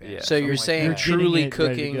saute pan. Yeah. So you're saying truly Getting it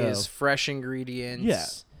ready to cooking go. is fresh ingredients. Yeah.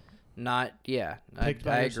 Not picked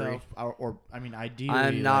by I yourself, agree. or I mean, ideally,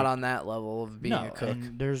 I'm not like, on that level of being a cook.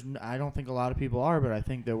 And I don't think a lot of people are, but I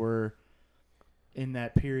think that we're in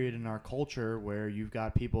that period in our culture where you've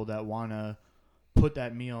got people that want to put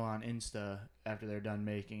that meal on Insta after they're done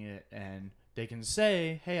making it, and they can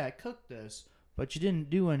say, "Hey, I cooked this," but you didn't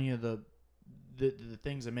do any of the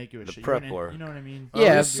things that make you a shit. prep work. You know what I mean?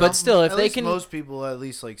 Yeah, but still, if at they least can, most people at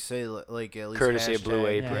least like say like at least Courtesy of Blue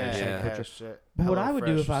hashtag- Apron, yeah. hashtag But what I would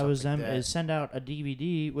do HelloFresh if or I was something them like is send out a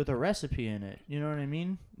DVD with a recipe in it. You know what I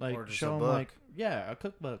mean? Like Or just show a them book. like a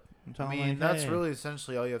cookbook. And tell I 'em, mean, like, that's hey. really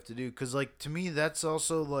essentially all you have to do. Because, like, to me, that's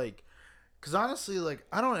also, like... Because, honestly, like,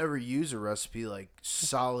 I don't ever use a recipe, like,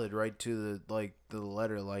 solid right to the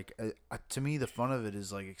letter. Like, to me, the fun of it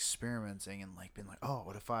is, like, experimenting and, like, being like, oh,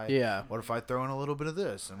 what if I throw in a little bit of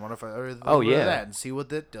this? And what if I throw a little bit of that? And see what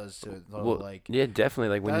that does to it. So, Well, like, yeah, definitely.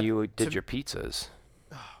 Like when that- you did to- your pizzas.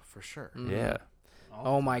 for sure. Yeah.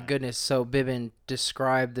 oh my goodness! So Bibbin,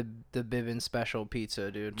 describe the Bibbin special pizza,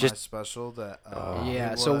 dude. My special that...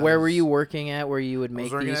 yeah. it So where were was- you working at? Where you would I make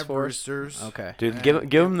was working these at for? Brewster's. Okay. Dude, And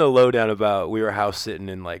give him the lowdown about we were house sitting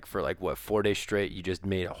in for 4 days straight. You just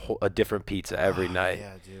made a different pizza every night.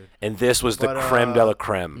 Yeah, dude. And this was the But, creme de la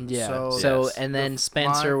creme. Yeah. So- So, Yes. and then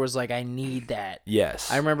Spencer was like, "I need that." Yes.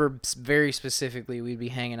 I remember very specifically, we'd be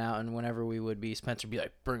hanging out, and whenever we would be, Spencer would be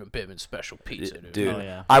like, "Bring a Bibbin special pizza, dude." Dude, Oh,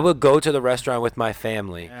 yeah. I would go to the restaurant with my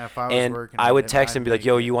family, Yeah, if I was and working I on would it, text him I'd and be like, make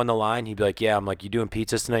 "Yo, it. you on the line?" He'd be like, "Yeah." I'm like, "You doing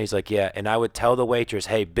pizzas tonight?" He's like, "Yeah." And I would tell the waitress,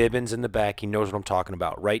 "Hey, Bibbin's in the back. He knows what I'm talking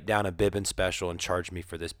about. Write down a Bibbin special and charge me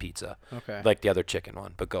for this pizza." Okay. Like the other chicken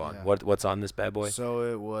one. But go on. Yeah. What's on this bad boy? So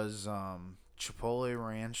it was Chipotle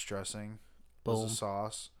ranch dressing was Boom. the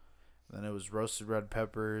sauce. Then it was roasted red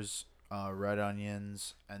peppers, red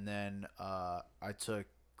onions, and then I took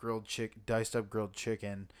diced up grilled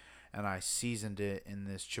chicken, and I seasoned it in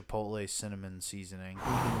this Chipotle cinnamon seasoning.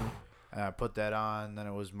 And I put that on. Then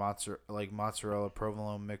it was mozzarella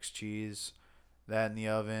provolone mixed cheese. That in the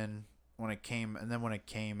oven. When it came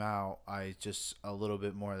out, I just a little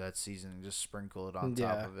bit more of that seasoning, just sprinkle it on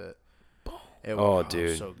top of it.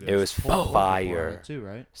 Dude, so good. it was Pulled fire. pork too,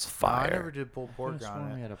 right? It's No, fire. I never did pulled pork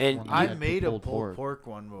on it. And I made a pulled pork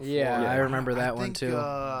one before. Yeah, I remember that one think,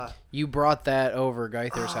 too. You brought that over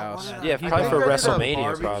Geither's house. Yeah, I probably think for I did a WrestleMania,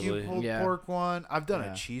 barbecue probably. Pulled Yeah. pork one. I've done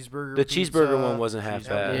Yeah. a cheeseburger. The pizza. cheeseburger one wasn't half That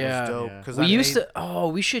bad. was Yeah. dope. Yeah. 'Cause We I used made- to. Oh,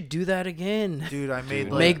 we should do that again. Dude, I made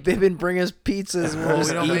Dude. like Make Bibbin bring us pizzas. We'll well, we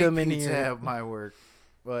just don't eat make them in pizza here. at my work,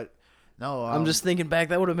 but no. I'm just thinking back.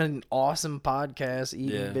 That would have been an awesome podcast.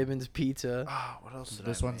 Eating Yeah. Bibbin's pizza. what else did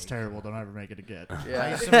This I one's make? terrible. Don't ever make it again.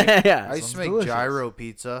 I used to make, yeah. I used to Sounds make delicious. gyro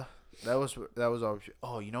pizza. That was always.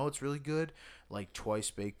 Oh, you know what's really good? Like twice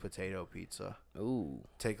baked potato pizza. Ooh.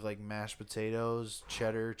 Take like mashed potatoes,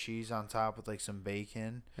 cheddar cheese on top with like some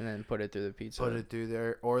bacon. And then put it through the pizza. Put it through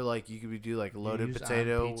there, or like you could do like You loaded use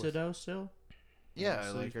potato. pizza with- dough still? Yeah,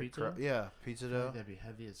 Still like use pizza? pizza I feel dough. like that'd be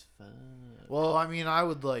heavy as fuck. Well, I mean, I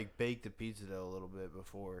would like bake the pizza dough a little bit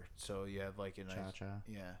before, so you have like a nice, Cha-cha.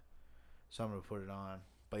 yeah. So I'm gonna put it on,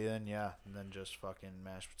 but then and then just fucking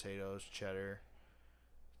mashed potatoes, cheddar,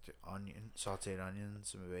 sautéed onions,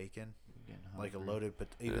 some bacon, Getting like a hungry.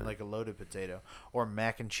 loaded, like a loaded potato, or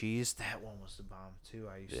mac and cheese. That one was the bomb too.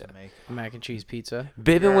 I used to make. Mac and cheese pizza.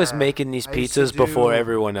 Bibbin was Yeah, making these I used to pizzas before do-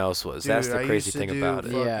 everyone else was. That's Dude, the I crazy used to thing do about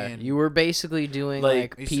it. Yeah, fucking- you were basically doing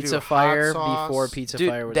Like, like I used to do Pizza hot Fire sauce. before Pizza Dude,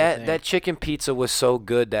 Fire was a that thing. that chicken pizza was so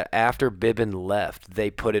good that after Bibbin left, they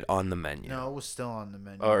put it on the menu. No, it was still on the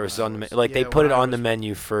menu. Or it when was I on the was- like they yeah, put when it I on the was-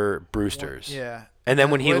 menu for Brewster's. Yeah, And then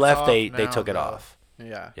when he It's left, off they now, took it though. off.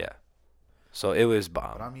 yeah. Yeah. So it was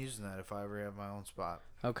But bomb. I'm using that if I ever have my own spot.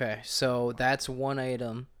 Okay, so that's one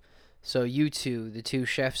item. So you two, the two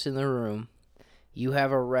chefs in the room, you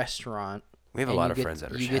have a restaurant. We have a and lot you of get- friends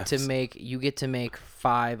that are you chefs. get to make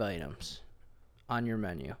 5 items on your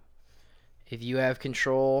menu. If you have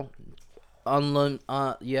control,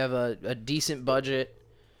 you have a decent budget,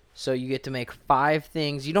 so you get to make 5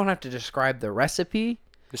 things. You don't have to describe the recipe,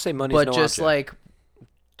 Just say money's but no just object. like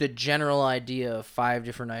the general idea of 5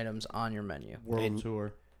 different items on your menu. World And-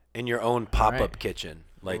 tour. in your own pop-up Alright. kitchen.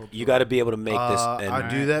 Like you got to be able to make this. And I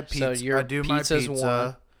do that So pizza. your I do my pizza's pizza.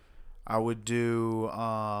 one. I would do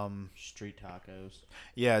Street tacos.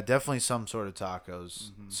 yeah, definitely some sort of tacos.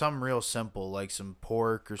 Some real simple, like some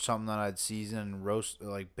pork or something that I'd season and roast,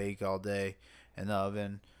 like bake all day in the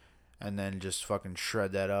oven, and then just fucking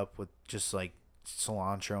shred that up with just like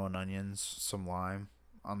cilantro and onions, some lime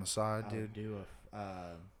on the side, I dude. would do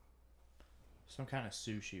some kind of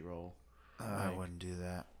sushi roll. I wouldn't do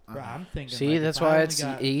that. Bro, I'm thinking. See, like, that's why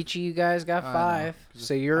each of you guys got 5.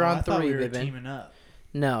 So you're on 3, we were Bibbin. teaming up.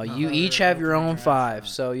 No, you each have your own 5.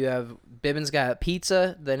 So you have Bibbin's got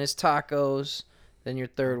pizza, then his tacos, then your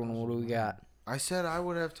third one. What do we got? I said I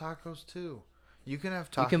would have tacos too. You can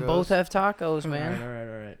have tacos. You can both have tacos, man. All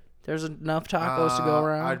right. There's enough tacos to go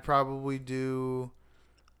around. I'd probably do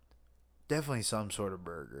definitely some sort of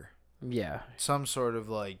burger. Yeah. Some sort of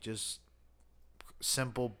like just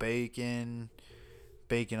simple bacon,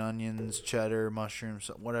 onions, cheddar, mushrooms,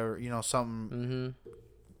 whatever, something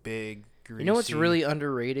big, greasy. You know what's really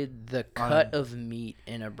underrated? The cut of meat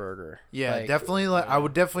in a burger. Yeah, definitely. I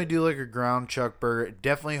would definitely do like a ground chuck burger.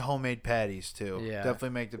 Definitely homemade patties too. Yeah. Definitely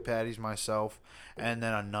make the patties myself, and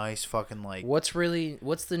then a nice fucking like. What's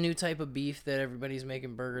the new type of beef that everybody's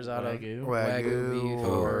making burgers out of? Wagyu beef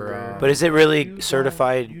or. But is it really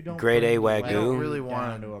certified grade A I don't Wagyu? really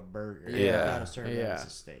want into a burger. Yeah. You gotta serve it as a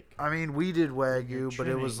steak. I mean, we did Wagyu, but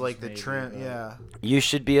it was like the trim. Yeah. You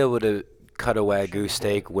should be able to cut a Wagyu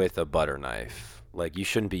steak with a butter knife. Like, you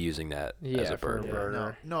shouldn't be using that as a for a burger.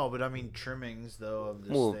 burger. No, but I mean trimmings though of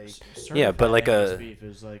the steak. Yeah, but like Certified Angus beef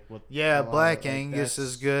is like what. Black Angus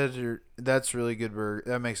is good. That's really good burger.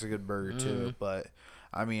 That makes a good burger too. But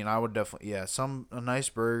I mean, I would definitely a nice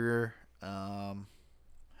burger.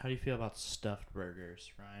 How do you feel about stuffed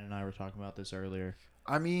burgers? Ryan and I were talking about this earlier.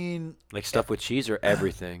 I mean, like stuff with cheese or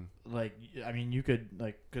everything. Like, I mean, you could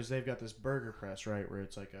because they've got this burger press, right, where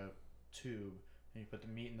it's like a tube, and you put the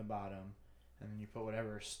meat in the bottom, and then you put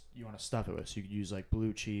whatever you want to stuff it with. So you could use like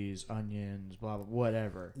blue cheese, onions, blah blah,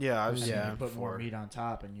 whatever. Yeah, I've and seen then it you put before. more meat on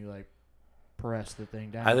top, and you like press the thing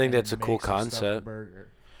down. I think and that's a it cool makes stuffed concept. Burger.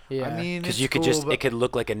 Yeah. I mean, Because you could it could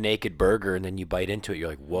look like a naked burger, and then you bite into it, you're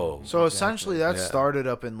like, whoa. So essentially, that started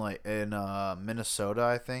up in Minnesota,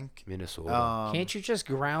 I think. Minnesota. Can't you just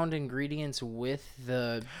ground ingredients with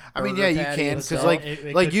the? I mean, yeah, you can because It like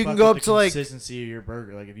could you can fuck go with up the to like consistency of your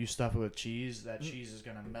burger. Like if you stuff it with cheese, that cheese is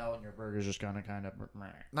gonna melt, and your burger's just gonna kind of.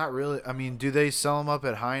 not really. I mean, do they sell them up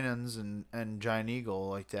at Heinen's and Giant Eagle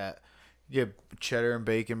like that? You get cheddar and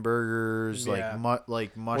bacon burgers, Yeah.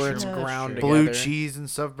 like Where mushroom, it's ground blue together. cheese and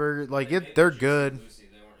stuff burger. Like they're good.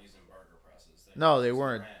 No, they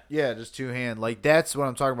weren't. Yeah, just 2 hand. Like that's what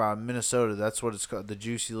I'm talking about in Minnesota. That's what it's called, the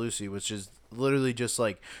Juicy Lucy, which is literally just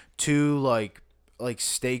like 2 like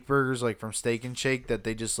steak burgers, like from Steak and Shake, that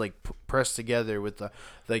they just like press together with the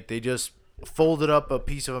they just folded up a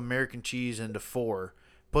piece of American cheese into 4.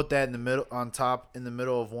 Put that in the middle, in the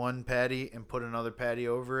middle of one patty, and put another patty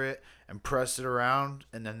over it, and press it around,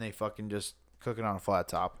 and then they fucking just cook it on a flat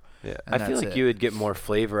top. Yeah, And I feel like you would get more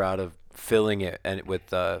flavor out of filling it and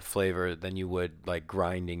with flavor than you would like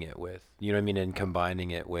grinding it with. You know what I mean? And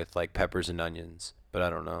combining it with like peppers and onions. But I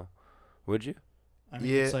don't know. Would you? I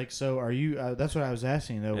mean, it's like, so are you? That's what I was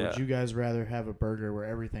asking though. Yeah. Would you guys rather have a burger where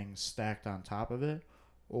everything's stacked on top of it,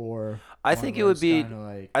 or I one think where it would it's be. kinda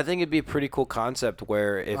like, I think it'd be a pretty cool concept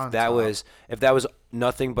where if On that top. was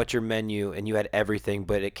nothing but your menu and you had everything,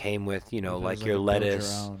 but it came with if it was like a your build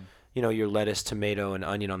lettuce. own- Your lettuce, tomato, and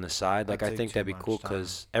onion on the side. Like, That'd I take think too that'd be much cool time.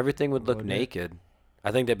 because everything would look Wouldn't it? naked.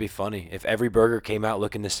 I think that'd be funny if every burger came out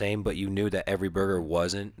looking the same, but you knew that every burger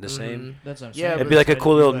wasn't the same. That's what I'm Yeah, saying. it'd be like a Instead,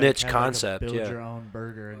 cool you, little like, niche have, like, a concept, build yeah. your own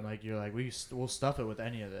burger, and like you're like, we'll stuff it with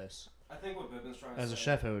any of this. I think what Bibbin's trying to As a say.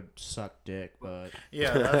 chef, it would suck dick, but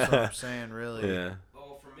Yeah, that's what I'm saying. Really. Yeah.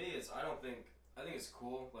 Well, for me, I think it's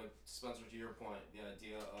cool. Like Spencer, to your point, the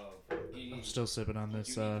idea of eating. I'm still sipping on you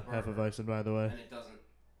this eat the half of burger, Weizen, by the way. And it doesn't.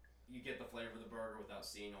 You get the flavor of the burger without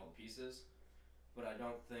seeing all the pieces, but I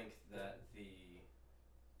don't think that the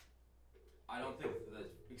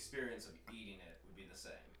experience of eating it would be the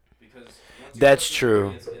same because once you That's put the true.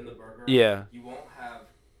 ingredients in the burger, Yeah. you won't have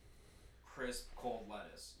crisp cold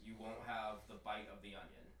lettuce. You won't have the bite of the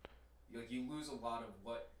onion. You lose a lot of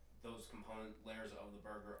what those component layers of the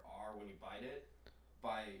burger are when you bite it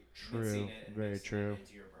by mixing it and Very mixing true. it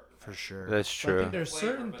into your burger. For sure. That's I true. think there's Flavor,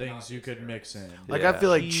 certain but things not you the could mix in. experience. Like Yeah. I feel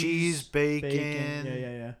like cheese, bacon.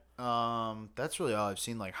 Yeah. That's really all I've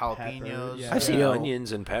seen. Like jalapenos. yeah. I've seen Yo.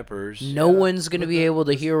 onions and peppers. No one's gonna be able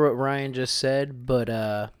to hear what Ryan just said, but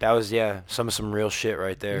That was some real shit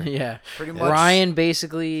right there. yeah. Pretty much. Ryan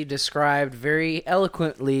basically described very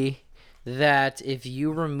eloquently that if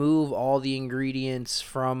you remove all the ingredients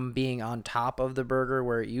from being on top of the burger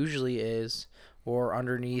where it usually is, or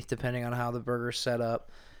underneath, depending on how the burger's set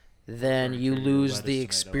up, then you Your lose lettuce, the tomato,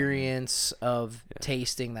 experience of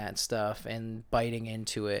tasting that stuff and biting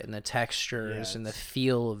into it and the textures and the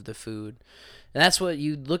feel of the food. And that's what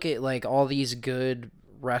you look at, like all these good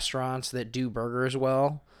restaurants that do burgers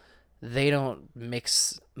well, they don't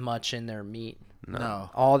mix much in their meat. No.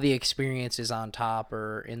 All the experience is on top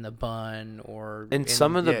or in the bun or. And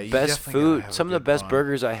some of the you best definitely gotta food, have a some of the good best bun.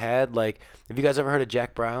 burgers I had, like, have you guys ever heard of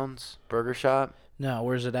Jack Brown's Burger Shop? No,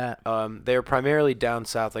 where's it at? They're primarily down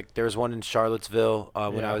south. Like, there was one in Charlottesville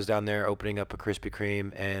when I Yeah. was down there opening up a Krispy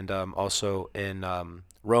Kreme, and also in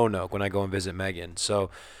Roanoke when I go and visit Megan.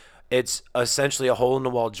 So it's essentially a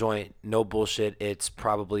hole-in-the-wall joint, no bullshit. It's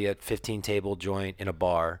probably a 15-table joint in a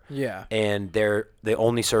bar. Yeah. And they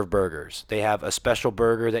only serve burgers. They have a special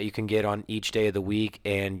burger that you can get on each day of the week,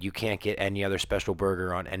 and you can't get any other special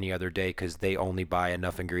burger on any other day because they only buy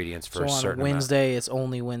enough ingredients for So a on certain amount. Wednesday, it's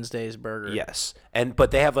only Wednesday's burger. Yes,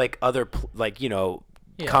 but they have like other Yeah, you can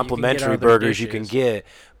get complimentary other burgers you can dishes. get,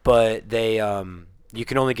 but they you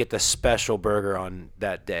can only get the special burger on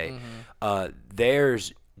that day.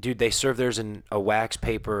 Theirs, dude, they serve theirs in a wax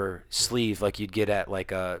paper sleeve like you'd get at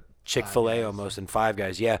like a Chick-fil-A almost in Five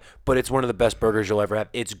Guys. Yeah, but it's one of the best burgers you'll ever have.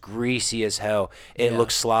 It's greasy as hell. It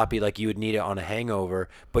looks sloppy like you would need it on a hangover,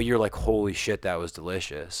 but you're like, holy shit, that was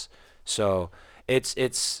delicious. So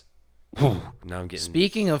it's now I'm getting.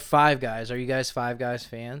 Speaking of Five Guys, are you guys Five Guys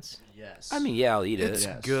fans? Yes. I mean, yeah, I'll eat it. It's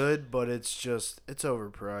Yes. good, but it's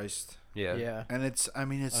overpriced. Yeah. Yeah. And it's I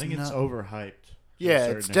think it's overhyped. to a Yeah,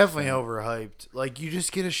 certain it's definitely extent. overhyped. Like, you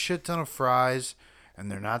just get a shit ton of fries,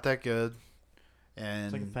 and they're not that good. And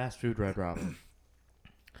It's like a fast food Red Robin.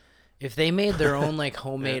 If they made their own like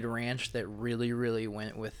homemade ranch that really, really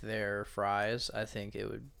went with their fries, I think it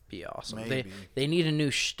would be awesome. Maybe. They need a new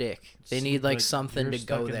shtick. They Seems need like something you're to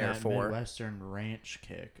go stuck in there that for. Midwestern ranch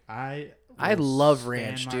kick. I will love stand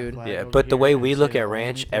ranch, my dude. flag Yeah, over but the here way and we say look the at only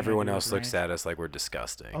ranch, thing I everyone do else with looks ranch- at us like we're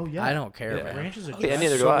disgusting. Oh yeah, I don't care, Yeah. man. Ranch is a Yeah,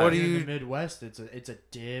 neither do So I. what do in you- the Midwest? It's a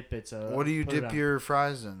dip. It's a what do you put it dip on your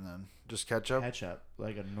fries in then? Just ketchup? ketchup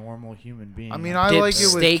like a normal human being. I mean, I Dip like it with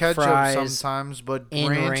steak ketchup fries sometimes, but In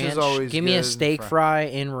ranch is always give me a good steak fri- fry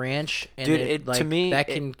in ranch, and Dude, it, to like, me, that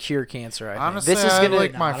it- can cure cancer. I think. Honestly, This is I gonna-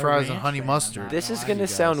 like my Not a fries and ranch honey fan, mustard. I'm This not is gonna gonna lie,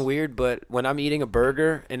 sound guys. weird, but when I'm eating a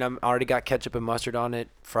burger and I'm already got ketchup and mustard on it,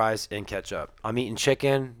 fries and ketchup. I'm eating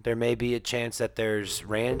chicken. There may be a chance that there's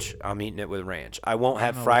ranch. I'm eating it with ranch. I won't I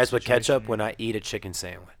have don't know fries what with ketchup situation when you're I eat a chicken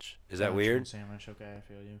sandwich. Is that Chicken weird? Sandwich. Okay, I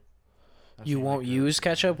feel you. I've You seen won't that use good.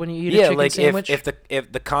 ketchup when you eat a Yeah, chicken like sandwich.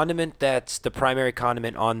 if the condiment that's the primary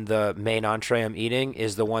condiment on the main entree I'm eating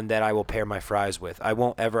is the one that I will pair my fries with. I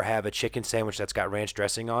won't ever have a chicken sandwich that's got ranch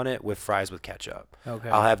dressing on it with fries with ketchup. Okay.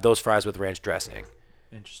 I'll have those fries with ranch dressing.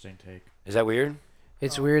 Interesting take. Is that weird?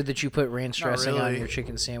 It's weird that you put ranch Not dressing on really. your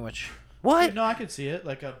chicken sandwich. What? Dude, no, I could see it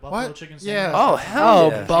like a buffalo What? chicken Yeah. sandwich. Oh, with hell Oh,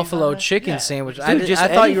 yeah. buffalo Yeah. chicken Yeah. sandwich. Dude, I just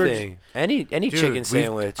thought you were. anything. Any Dude, chicken we've-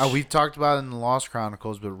 sandwich. We've talked about it in the Lost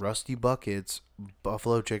Chronicles, but Rusty Bucket's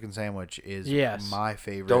buffalo chicken sandwich is Yes. my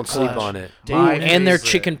favorite. Don't sleep Clutch. on it. My And their favorite.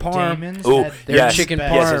 chicken parm. Damon's Ooh, had Their yes. chicken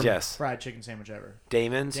best parm. Yes, yes. fried chicken sandwich ever.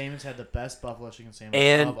 Damon's. Damon's had the best buffalo chicken sandwich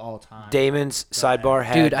And of all time. Damon's sidebar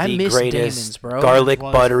had Dude, I the miss greatest Damon's, bro. garlic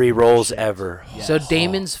Was buttery rolls shit. ever. Yeah. So Oh.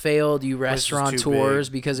 Damon's failed you Place was too restaurateurs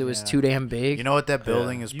big. because it was Yeah. too damn big. You know what that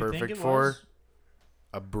building is You think perfect it for? was?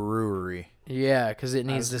 A brewery. Yeah, because it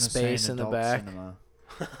I needs the was gonna say space an in the adult back. cinema.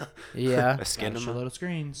 Yeah. A Got a skinema. shitload of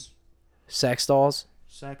screens. Sex dolls.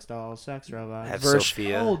 Sex dolls, sex robots. Have Vir-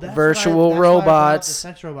 Sophia. Oh, that's Virtual that's why I brought up robots. the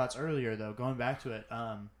sex robots earlier, though. Going back to it,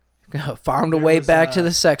 Found a There way was, back to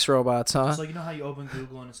the sex robots, huh? so you know how you open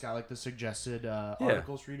Google and it's got like the suggested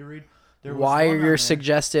articles for you to read. There was Why one are on your there-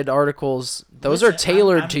 suggested articles? Those Listen, are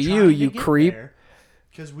tailored I'm to trying you, you get creep. there,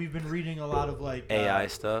 because we've been reading a lot of like AI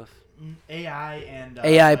stuff. AI and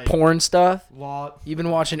AI like, porn stuff. law. You've been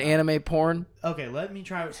watching anime porn. Okay, let me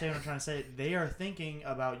try to say what I'm trying to say. They are thinking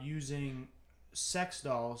about using sex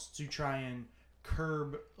dolls to try and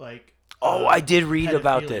curb like. Oh, I did read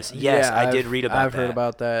about pedophilia. this. Yes, Yeah, I did I've- read about I've that. heard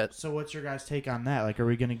about that. So what's your guys' take on that? Like, are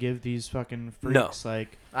we gonna give these fucking No. freaks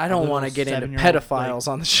like? I don't little want to get into 7-year-old, pedophiles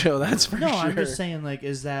on the show. That's for No, sure. I'm just saying. Like,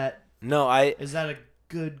 is that No, a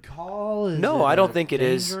good call? Is No, it I a don't think it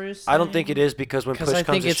is. dangerous I don't think it thing? is because when 'Cause push I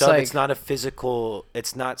comes think to it's shove, like- it's not a physical.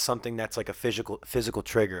 It's not something that's like a physical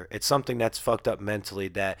trigger. It's something that's fucked up mentally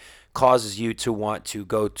that causes you to want to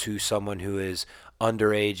go to someone who is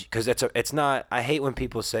underage. Because it's not. I hate when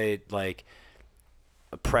people say like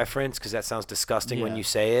a preference because that sounds disgusting when Yeah. you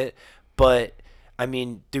say it. But I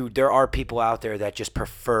mean, dude, there are people out there that just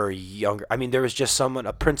prefer younger. I mean, there was just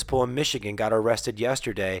a principal in Michigan got arrested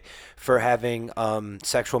yesterday for having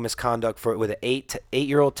sexual misconduct with an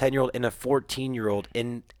 8-year-old, 10-year-old, and a 14-year-old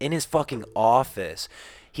in his fucking office.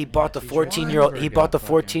 He bought the teach 14-year-old. Weinberg He bought the got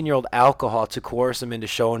fucking- 14-year-old alcohol to coerce him into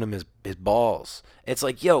showing him his balls. It's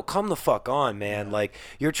like, yo, come the fuck on, man. Like,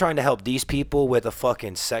 you're trying to help these people with a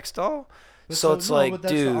fucking sex doll. But So it's no, like, but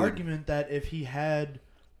that's dude. the argument that if he had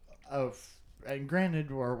a and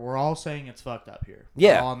granted, we're all saying it's fucked up here.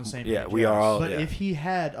 Yeah. We're all on the same page. Yeah, we are all. But yeah. if he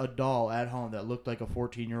had a doll at home that looked like a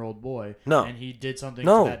 14-year-old boy, No. and he did something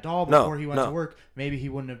No. to that doll before he went No. to work, maybe he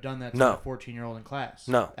wouldn't have done that to No. a 14-year-old in class.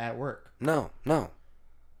 No. At work. No.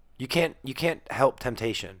 You can't help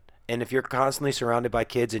temptation. And if you're constantly surrounded by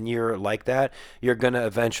kids and you're like that, you're gonna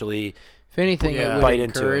eventually. If anything, Yeah. it would Bite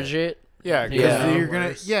into encourage it. Yeah, because Yeah. you're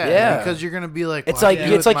gonna Yeah. because you're gonna be like It's "Well, I like can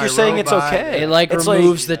do it's it like with you're my saying it's robot." okay. It like It's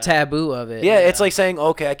removes the taboo of it. Yeah, it's like saying,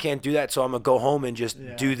 okay, I can't do that, so I'm gonna go home and just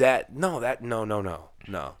Yeah. do that. No.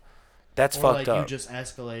 That's Or fucked like up. you just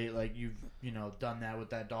escalate, like you've done that with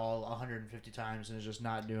that doll 150 times and it's just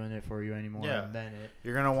not doing it for you anymore. Yeah. And then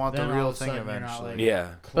You're gonna want the then all real of a thing sudden you're not, eventually. like, Yeah.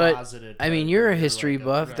 But, closeted I mean, type, you're a like history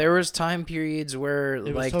buff. right. There was time periods where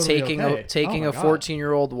was like totally taking okay. taking Oh a my God.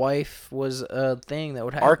 14-year-old wife was a thing that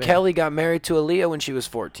would happen. R. Kelly got married to Aaliyah when she was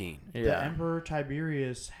 14. The Yeah. Emperor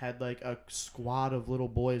Tiberius had like a squad of little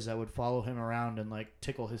boys that would follow him around and like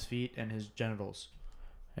tickle his feet and his genitals.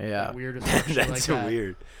 Yeah. Like, weird as fuck shit like That's that.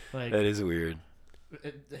 weird. Like That is weird.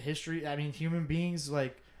 the history. I mean, human beings,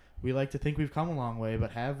 like, we like to think we've come a long way,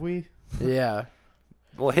 but have we? Yeah.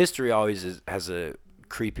 Well, history always has a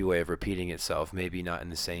creepy way of repeating itself. Maybe not in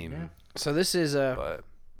the same. Yeah. So this is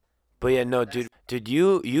But yeah, no, dude,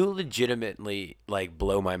 you legitimately like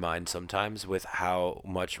blow my mind sometimes with how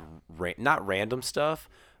much not random stuff,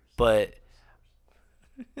 but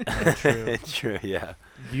True. true, yeah.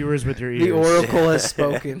 Viewers with your ears. the oracle has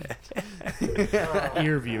spoken.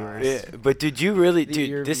 Ear viewers. Yeah, but did you really, The dude?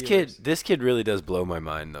 ear This viewers. kid really does blow my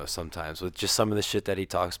mind though. Sometimes with just some of the shit that he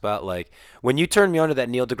talks about. Like when you turned me on to that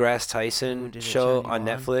Neil deGrasse Tyson did it show turn you on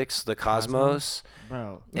on? Netflix, The Cosmos.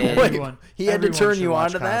 Bro. And- Everyone, He had to everyone turn should you watch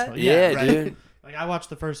on to that? Cosmos. Yeah, right. dude. Like, I watched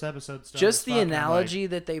the first episode. Still Just the analogy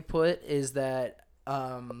that they put is that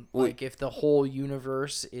Wait. like if the whole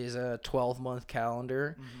universe is a 12-month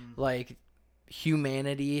calendar, like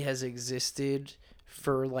humanity has existed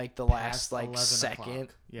for like the last like second.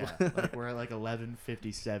 Yeah, like we're at like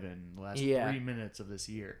 11:57, last Yeah. 3 minutes of this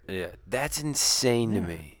year. Yeah, that's insane to Yeah.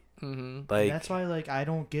 me. Mm-hmm. Like That's why, like, I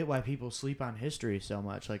don't get why people sleep on history so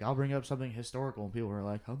much. Like, I'll bring up something historical, and people are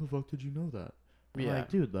like, "How the fuck did you know that?" I'm Yeah. like,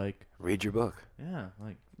 dude, like, read your book. yeah,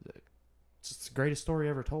 like, it's the greatest story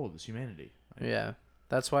ever told. Is humanity. Like, Yeah.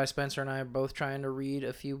 That's why Spencer and I are both trying to read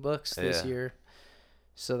a few books this Yeah. year.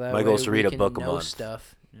 So that My way goal is to we read a can book a know month.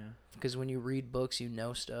 stuff. yeah. Because when you read books, you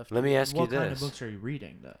know stuff. Let me ask you What this. kind of books are you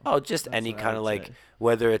reading, though? Oh, just That's any what I kind of would like say.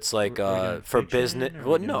 whether it's like Are we doing for fiction, business. or are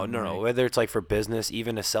Well, we no, doing, no, no. like- Whether it's like for business,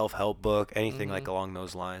 even a self-help book, anything like Mhm. along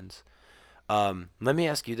those lines. Let me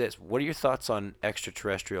ask you this: what are your thoughts on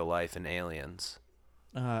extraterrestrial life and aliens?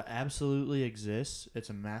 Absolutely exists. It's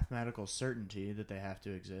a mathematical certainty that they have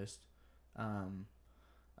to exist.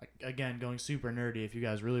 Again, going super nerdy, if you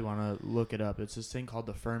guys really want to look it up, it's this thing called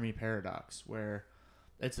the Fermi paradox, where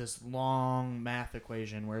it's this long math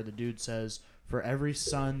equation where the dude says for every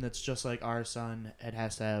sun that's just like our sun, it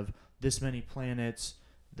has to have this many planets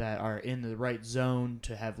that are in the right zone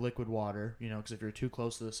to have liquid water, because if you're too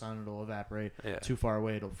close to the sun, it'll evaporate. Yeah. Too far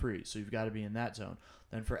away, it'll freeze. So you've got to be in that zone.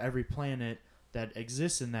 Then for every planet that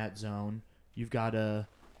exists in that zone, you've got to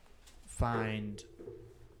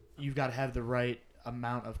have the right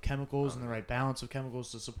amount of chemicals and the right balance of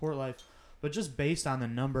chemicals to support life. But just based on the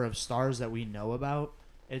number of stars that we know about,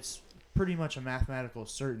 it's pretty much a mathematical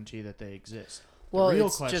certainty that they exist. The Well, real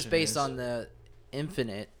it's question just based is- on the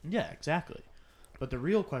infinite. Yeah, exactly. But the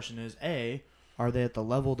real question is, A, are they at the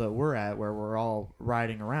level that we're at where we're all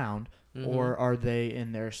riding around, or are they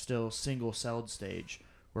in their still single-celled stage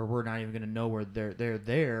where we're not even going to know where they're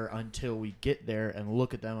there until we get there and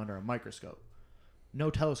look at them under a microscope? No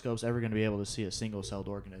telescope's ever going to be able to see a single-celled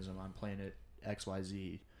organism on planet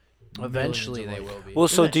XYZ. Eventually, millions they of will be. Well,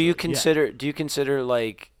 so do you Eventually, yeah. consider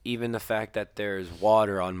like even the fact that there's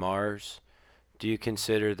water on Mars? Do you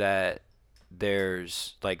consider that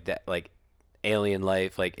there's like alien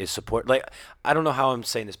life like is support like I don't know how I'm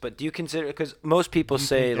saying this, but do you consider, because most people Do you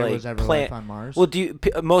say think there like was ever plant life on Mars? well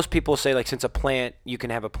most people say like since a plant, you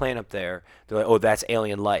can have a plant up there, they're like, oh, that's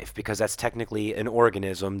alien life because that's technically an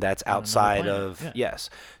organism that's another outside planet, of yeah.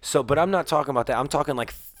 yes. So but I'm not talking about that. I'm talking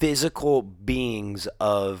like physical beings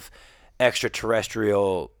of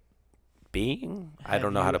extraterrestrial being. I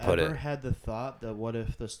don't know how to put Have it. you ever had the thought that what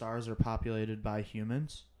if the stars are populated by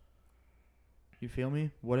humans? You feel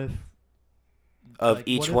me? What if Of like,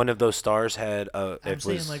 each what if- one of those stars had I'm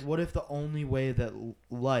saying, like, what if the only way that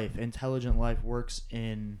intelligent life works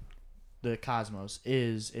in the cosmos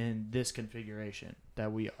is in this configuration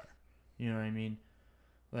that we are? You know what I mean?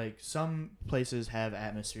 Like, some places have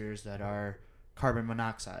atmospheres that are carbon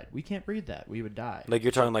monoxide. We can't breathe that. We would die. Like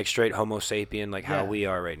you're talking like straight Homo sapien, like how we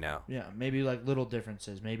are right now. Yeah, maybe like little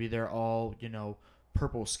differences. Maybe they're all,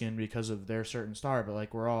 purple skin because of their certain star, but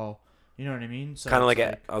like we're all, you know what I mean? So kind of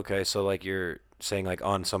like okay, so like you're saying like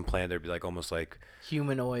on some planet there'd be like almost like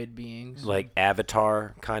humanoid beings, like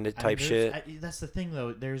Avatar kind of type shit. That's the thing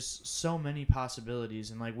though. There's so many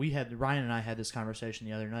possibilities, and like Ryan and I had this conversation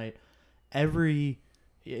the other night.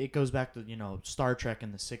 It goes back to Star Trek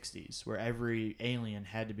in the '60s, where every alien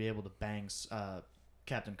had to be able to bang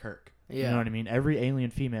Captain Kirk. Yeah. You know what I mean? Every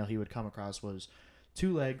alien female he would come across was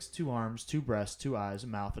 2 legs, 2 arms, 2 breasts, 2 eyes, a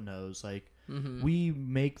mouth, a nose. Like we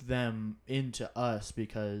make them into us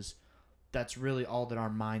because that's really all that our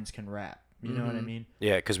minds can wrap. You know what I mean?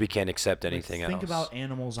 Yeah, because we can't accept anything else. Think about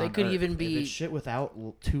animals on They could Earth. even be if it's shit without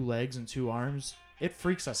 2 legs and 2 arms. It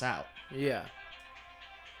freaks us out. Yeah.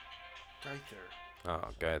 Oh,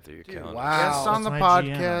 God, you're killing wow. us. Guest on That's the my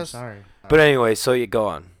GM, I'm podcast. sorry. But anyway, so you go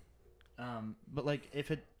on. But like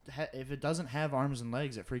if it doesn't have arms and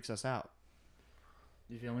legs, it freaks us out.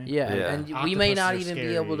 You feel me? Yeah, Yeah. and we may Octopuses not are even be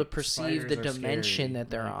scary. able to perceive the Spiders are dimension scary. that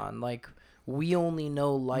they're Like- on. Like, we only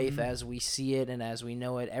know life as we see it and as we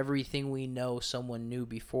know it. Everything we know, someone knew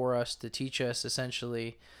before us to teach us,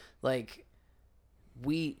 essentially. Like,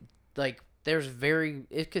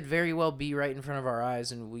 it could very well be right in front of our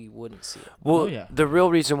eyes and we wouldn't see it. Well, Oh, yeah. the real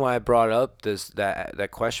reason why I brought up that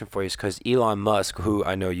question for you is because Elon Musk, who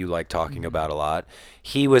I know you like talking about a lot,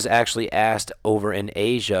 he was actually asked over in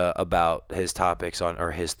Asia about his thoughts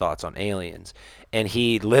on aliens, and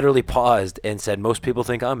he literally paused and said, "Most people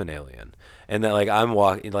think I'm an alien, and that like I'm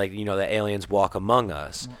walking, like the aliens walk among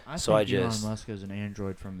us." Well, I think Elon Musk is an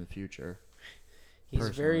android from the future. He's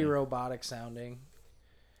very Personally. robotic sounding.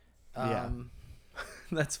 Yeah.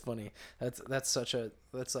 That's funny. That's such a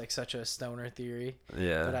stoner theory.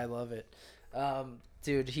 Yeah. But I love it.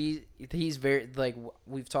 Dude, he's very, like,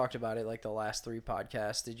 we've talked about it like the last 3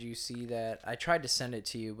 podcasts. Did you see that? I tried to send it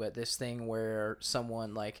to you, but this thing where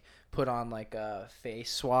someone like put on like a face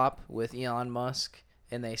swap with Elon Musk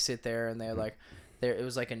and they sit there and they're like, it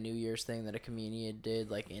was like a New Year's thing that a comedian did,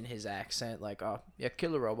 like in his accent, like, "Oh yeah,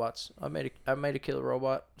 killer robots. I made a killer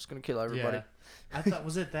robot. It's gonna kill everybody." Yeah. I thought,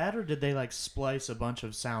 was it that, or did they like splice a bunch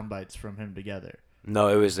of sound bites from him together? No,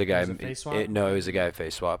 it was the guy. was a face swap? No, it was the guy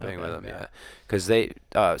face swapping Okay, with him. yeah. Yeah, because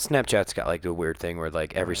Snapchat's got like the weird thing where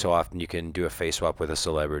like every so often you can do a face swap with a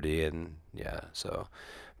celebrity, and so.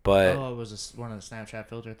 But it was one of the Snapchat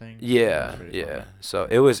filter things. yeah, That was really yeah. funny. So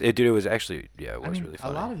it was actually it was I mean, really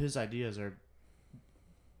funny. a lot of his ideas are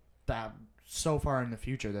that so far in the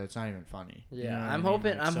future that it's not even funny. Yeah, You know what I I'm mean?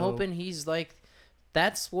 hoping. Like, I'm so- hoping he's like,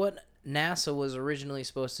 that's what NASA was originally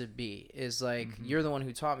supposed to be. Is like, you're the one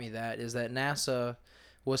who taught me that. Is that NASA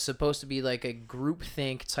was supposed to be like a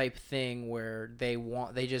groupthink type thing where they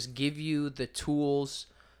just give you the tools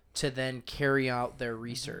to then carry out their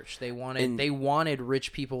research. They wanted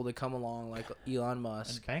rich people to come along like Elon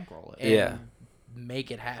Musk and bankroll it. and Yeah.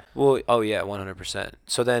 make it happen. Well, oh yeah, 100%.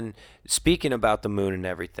 So then, speaking about the moon and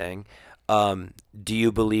everything, do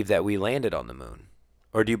you believe that we landed on the moon,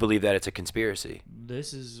 or do you believe that it's a conspiracy?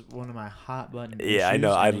 This is one of my hot button. Yeah, I issues,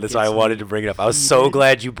 know. and it That's why I gets wanted me to bring it up. I was so heated.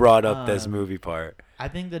 glad you brought up this Um, movie part. I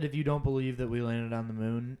think that if you don't believe that we landed on the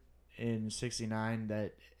moon in '69,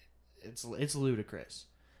 that it's ludicrous.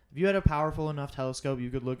 If you had a powerful enough telescope, you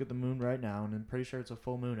could look at the moon right now, and I'm pretty sure it's a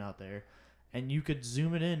full moon out there, and you could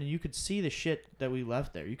zoom it in, and you could see the shit that we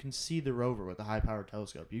left there. You can see the rover with the high-powered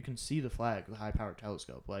telescope. You can see the flag with the high-powered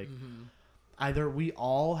telescope. Like, either we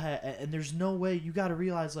all had, and there's no way. You got to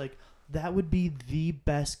realize, like, that would be the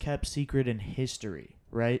best kept secret in history,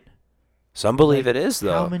 right? Some believe Like, it is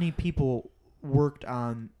though. How many people worked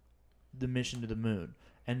on the mission to the moon,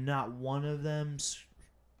 and not one of them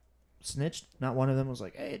snitched? Not one of them was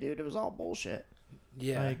like, "Hey, dude, it was all bullshit."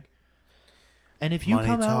 Yeah. Like, and if you Money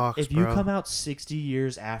talks, you bro. come out 60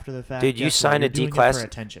 years after the fact, Dude, you guess sign what? a You're doing it D-class- for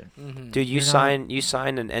attention. Dude, you You're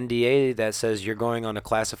sign an NDA that says you're going on a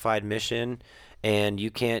classified mission and you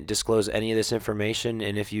can't disclose any of this information,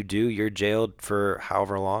 and if you do, you're jailed for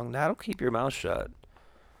however long. That'll keep your mouth shut.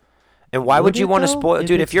 And why would you want to spoil,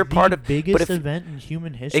 dude? If you're part of, biggest but if event in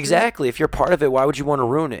human history, exactly, if you're part of it, why would you want to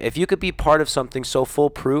ruin it? If you could be part of something so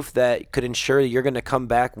foolproof that could ensure you're going to come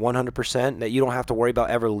back 100%, that you don't have to worry about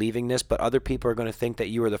ever leaving this, but other people are going to think that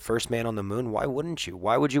you were the first man on the moon, why wouldn't you?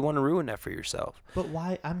 Why would you want to ruin that for yourself? But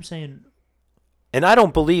why? I'm saying, And I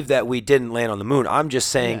don't believe that we didn't land on the moon. I'm just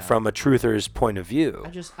saying Yeah. from a truther's point of view.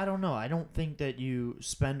 I don't know. I don't think that you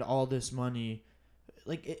spend all this money,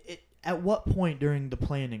 like it. At what point during the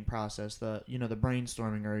planning process, the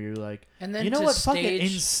brainstorming, are you like, And then you know to what, fuck it,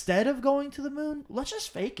 stage- instead of going to the moon, let's just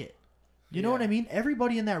fake it. You know what I mean?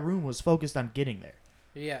 Everybody in that room was focused on getting there.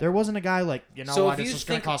 Yeah. There wasn't a guy like, you know So what, if it's you just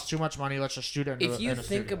going to think- cost too much money, let's just shoot it in If you in a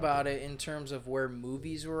think studio. about it in terms of where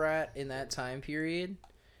movies were at in that time period,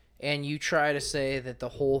 and you try to say that the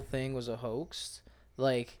whole thing was a hoax,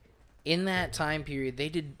 like in that time period,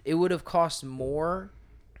 it would have cost more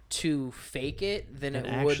to fake it than And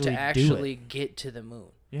it would to actually do actually get to the moon.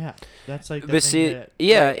 Yeah, that's like the But thing see, that,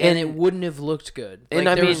 yeah, Like, and it wouldn't have looked good. and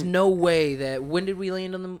Like, I there was mean- no way that. When did we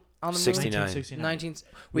land on the 69. moon? 1969.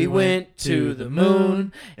 We went to the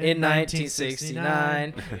moon in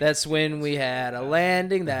 1969. That's when we had a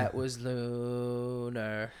landing that was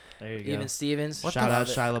lunar. There you go. Even Stevens. Shout out Love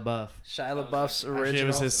it. Shia LaBeouf. Shia LaBeouf's Actually, original. it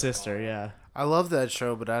was his sister, yeah. I love that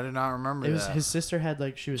show, but I did not remember It was that. his sister had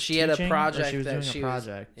like she was She had a teaching, or project she was that doing she a was-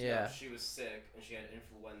 project. Yeah. She was sick and she had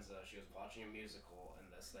influenza. She was watching a musical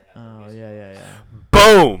and this they had. the Oh musical. yeah.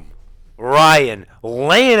 Boom! Ryan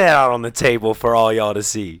laying it out on the table for all y'all to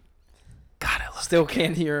see. God, I love Still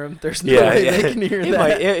can't hear him. There's no Yeah, way yeah. they can hear It that.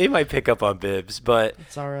 might, it might pick up on Bibbs, but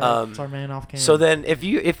It's our Um, it's our man off camera. so then if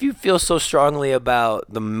you feel so strongly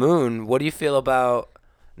about the moon, what do you feel about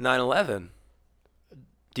 9/11?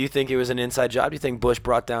 Do you think it was an inside job? Do you think Bush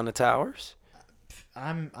brought down the towers?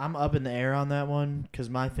 I'm up in the air on that one because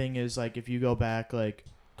my thing is like if you go back like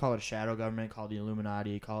call it a shadow government, call it the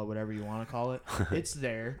Illuminati, call it whatever you want to call it, it's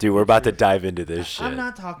there. Dude, we're It's about to real. dive into this shit. I'm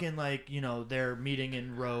not talking like they're meeting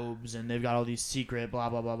in robes and they've got all these secret blah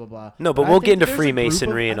blah blah blah blah. No, but I we'll think get into there's a group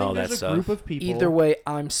Freemasonry of- and I think all that there's a stuff. Group of people, Either way,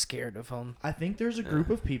 I'm scared of him. I think there's a group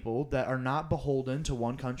of people that are not beholden to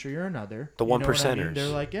one country or another. The You know what I mean? 1%ers. They're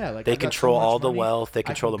like, yeah, like They I've got so control much all the money, wealth. They I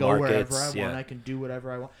control can the go markets. wherever I want. Yeah. I can do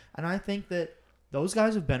whatever I want. And I think that those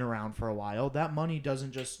guys have been around for a while. That money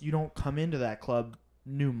doesn't just you don't come into that club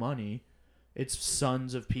new money. It's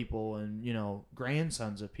sons of people and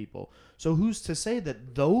grandsons of people. So who's to say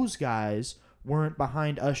that those guys weren't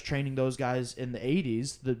behind us training those guys in the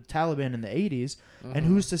 80s, the Taliban in the 80s, and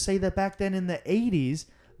who's to say that back then in the 80s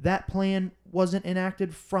that plan wasn't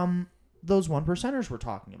enacted from those 1%ers we're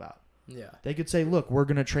talking about? Yeah. They could say, look, we're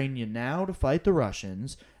going to train you now to fight the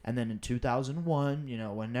Russians, and then in 2001,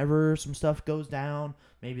 whenever some stuff goes down,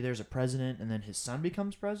 maybe there's a president and then his son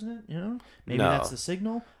becomes president, Maybe No. that's the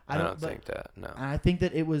signal. I don't think that. No. And I think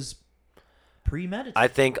that it was premeditated. I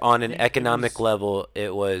think on an think it economic was- level,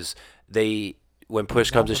 it was when push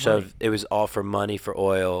was all comes to for money. shove, it was all for money, for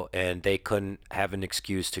oil, and they couldn't have an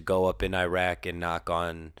excuse to go up in Iraq and knock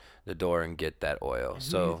on the door and get that oil. And who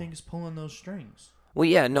do you So, think is pulling those strings? well,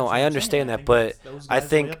 yeah, no, That's what I I'm understand saying. I that, think but that's those I guys way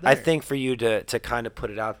think up I there. think for you to kind of put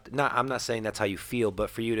it out, I'm not saying that's how you feel, but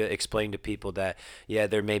for you to explain to people that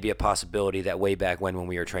there may be a possibility that way back when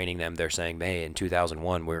we were training them, they're saying, hey, in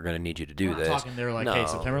 2001 we're going to need you to do I'm not this. talking they're like, hey, No.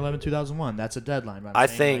 September 11, 2001, that's a deadline. But I'm I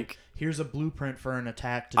saying, think- like, here's a blueprint for an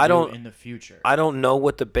attack to I do don't- in the future. I don't know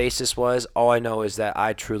what the basis was. All I know is that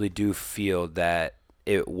I truly do feel that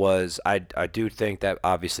it was. I do think that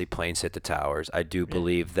obviously planes hit the towers. I do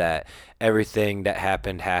believe that everything that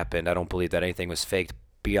happened. I don't believe that anything was faked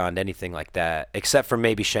beyond anything like that, except for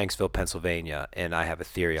maybe Shanksville, Pennsylvania, and I have a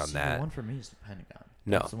theory on See, that. The one for me is the Pentagon.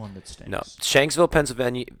 No. That's the one that stinks. No, Shanksville,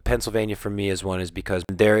 Pennsylvania for me is one, is because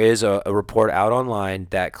there is a report out online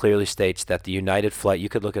that clearly states that the United flight, you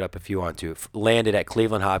could look it up if you want to, landed at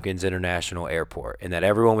Cleveland Hopkins International Airport, and that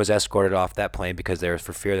everyone was escorted off that plane because there was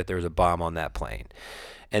for fear that there was a bomb on that plane.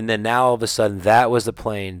 And then now all of a sudden that was the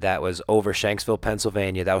plane that was over Shanksville,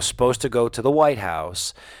 Pennsylvania, that was supposed to go to the White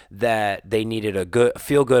House, that they needed a good,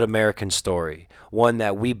 feel-good American story, one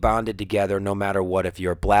that we bonded together no matter what, if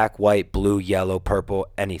you're black, white, blue, yellow, purple,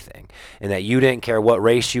 anything, and that you didn't care what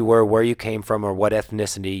race you were, where you came from, or what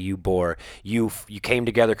ethnicity you bore. You came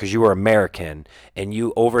together because you were American, and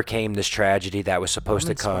you overcame this tragedy that was supposed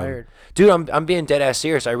to come. inspired. Dude, I'm being dead ass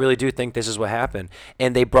serious. I really do think this is what happened.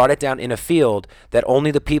 And they brought it down in a field that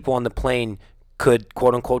only the people on the plane could,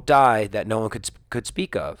 quote unquote, die, that no one could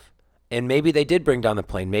speak of. And maybe they did bring down the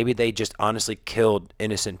plane. Maybe they just honestly killed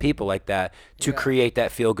innocent people like that to create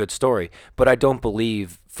that feel good story. But I don't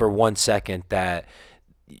believe for 1 second that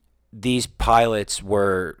these pilots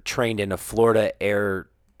were trained in a Florida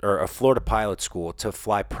pilot school to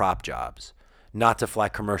fly prop jobs, not to fly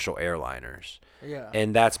commercial airliners. Yeah.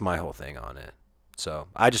 And that's my whole thing on it. So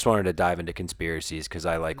I just wanted to dive into conspiracies because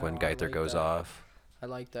I like when No, I Geither like goes that. off. I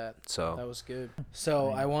like that. So That was good. So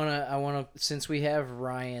I wanna since we have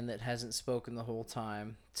Ryan that hasn't spoken the whole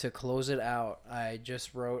time, to close it out, I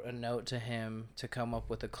just wrote a note to him to come up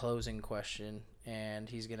with a closing question, and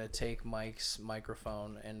he's gonna take Mike's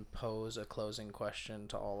microphone and pose a closing question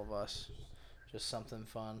to all of us. Just something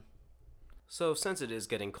fun. So since it is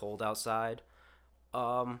getting cold outside,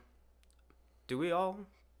 do we all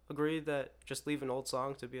agree that just leave an old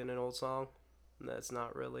song to be in an old song. And that's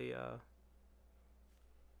not really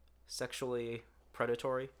sexually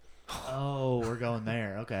predatory. Oh, we're going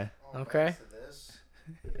there. Okay. Okay.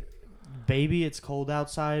 Baby, It's Cold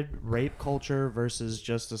Outside, rape culture versus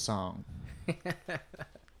just a song.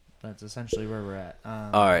 That's essentially where we're at.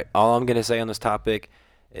 All right. All I'm going to say on this topic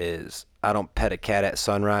is I don't pet a cat at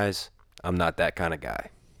sunrise. I'm not that kind of guy.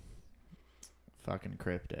 Fucking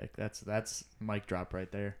cryptic. That's mic drop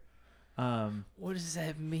right there. What does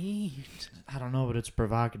that mean? I don't know, but it's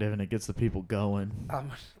provocative and it gets the people going.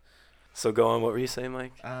 So go on. What were you saying,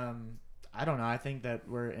 Mike? I don't know. I think that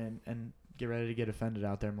we're in, and get ready to get offended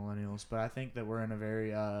out there, millennials, but I think that we're in a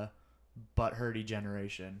very butt-hurty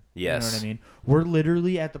generation. Yes. You know what I mean? We're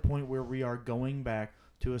literally at the point where we are going back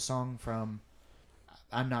to a song from,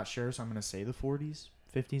 I'm not sure, so I'm going to say the 40s,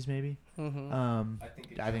 50s maybe. Mm-hmm.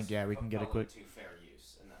 I think yeah, we can get a quick. To fair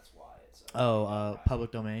use, and that's why it's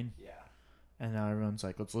Public domain. Yeah. And now everyone's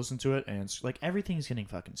like, let's listen to it, and it's like everything's getting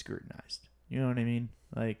fucking scrutinized. You know what I mean?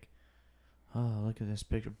 Like, oh, look at this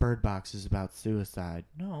picture. Bird Box is about suicide.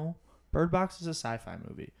 No, Bird Box is a sci-fi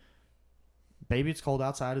movie. Baby, It's Cold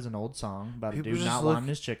Outside is an old song about a dude not wanting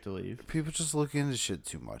his chick to leave. People just look into shit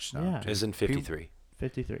too much now. Yeah. Isn't 53.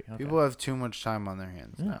 53. Okay. People have too much time on their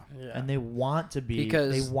hands now. Yeah. And they want to be.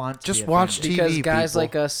 Because they want to just be watch offended. Because TV, guys people.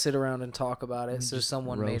 like us sit around and talk about it, We so just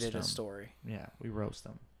someone made roast it a them. story. Yeah, we roast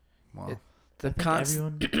them. Well, The I think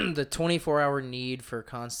everyone. the 24-hour need for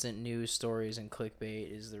constant news stories and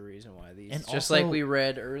clickbait is the reason why these. And Just also- like we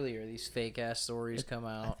read earlier, these fake ass stories come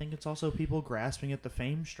I out, think it's also people grasping at the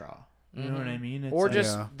fame straw. You know what I mean? It's or like-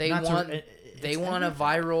 just Yeah. they not to- want it's they want a everything.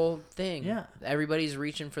 viral thing. Yeah. Everybody's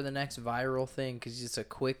reaching for the next viral thing because it's a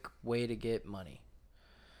quick way to get money.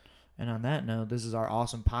 And on that note, this is our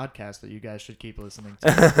awesome podcast that you guys should keep listening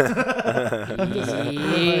to.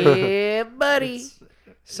 Yeah, buddy.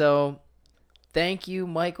 So, thank you,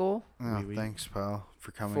 Michael, Oui. thanks, pal,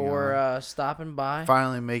 for coming for on. stopping by.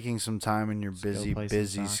 Finally making some time in your Let's go busy, play some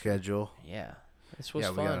busy soccer. schedule. Yeah, this was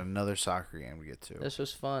Yeah, we got fun. another soccer game to get to. This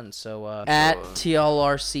was fun. So, at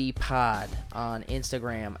TLRC Pod on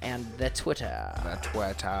Instagram and the Twitter, That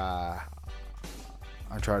Twitter.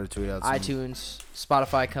 I try to tweet out some iTunes,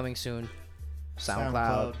 Spotify coming soon,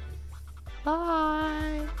 SoundCloud.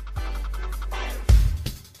 Bye.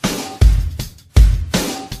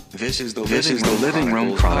 This is the Living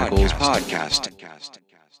Room Chronicles podcast.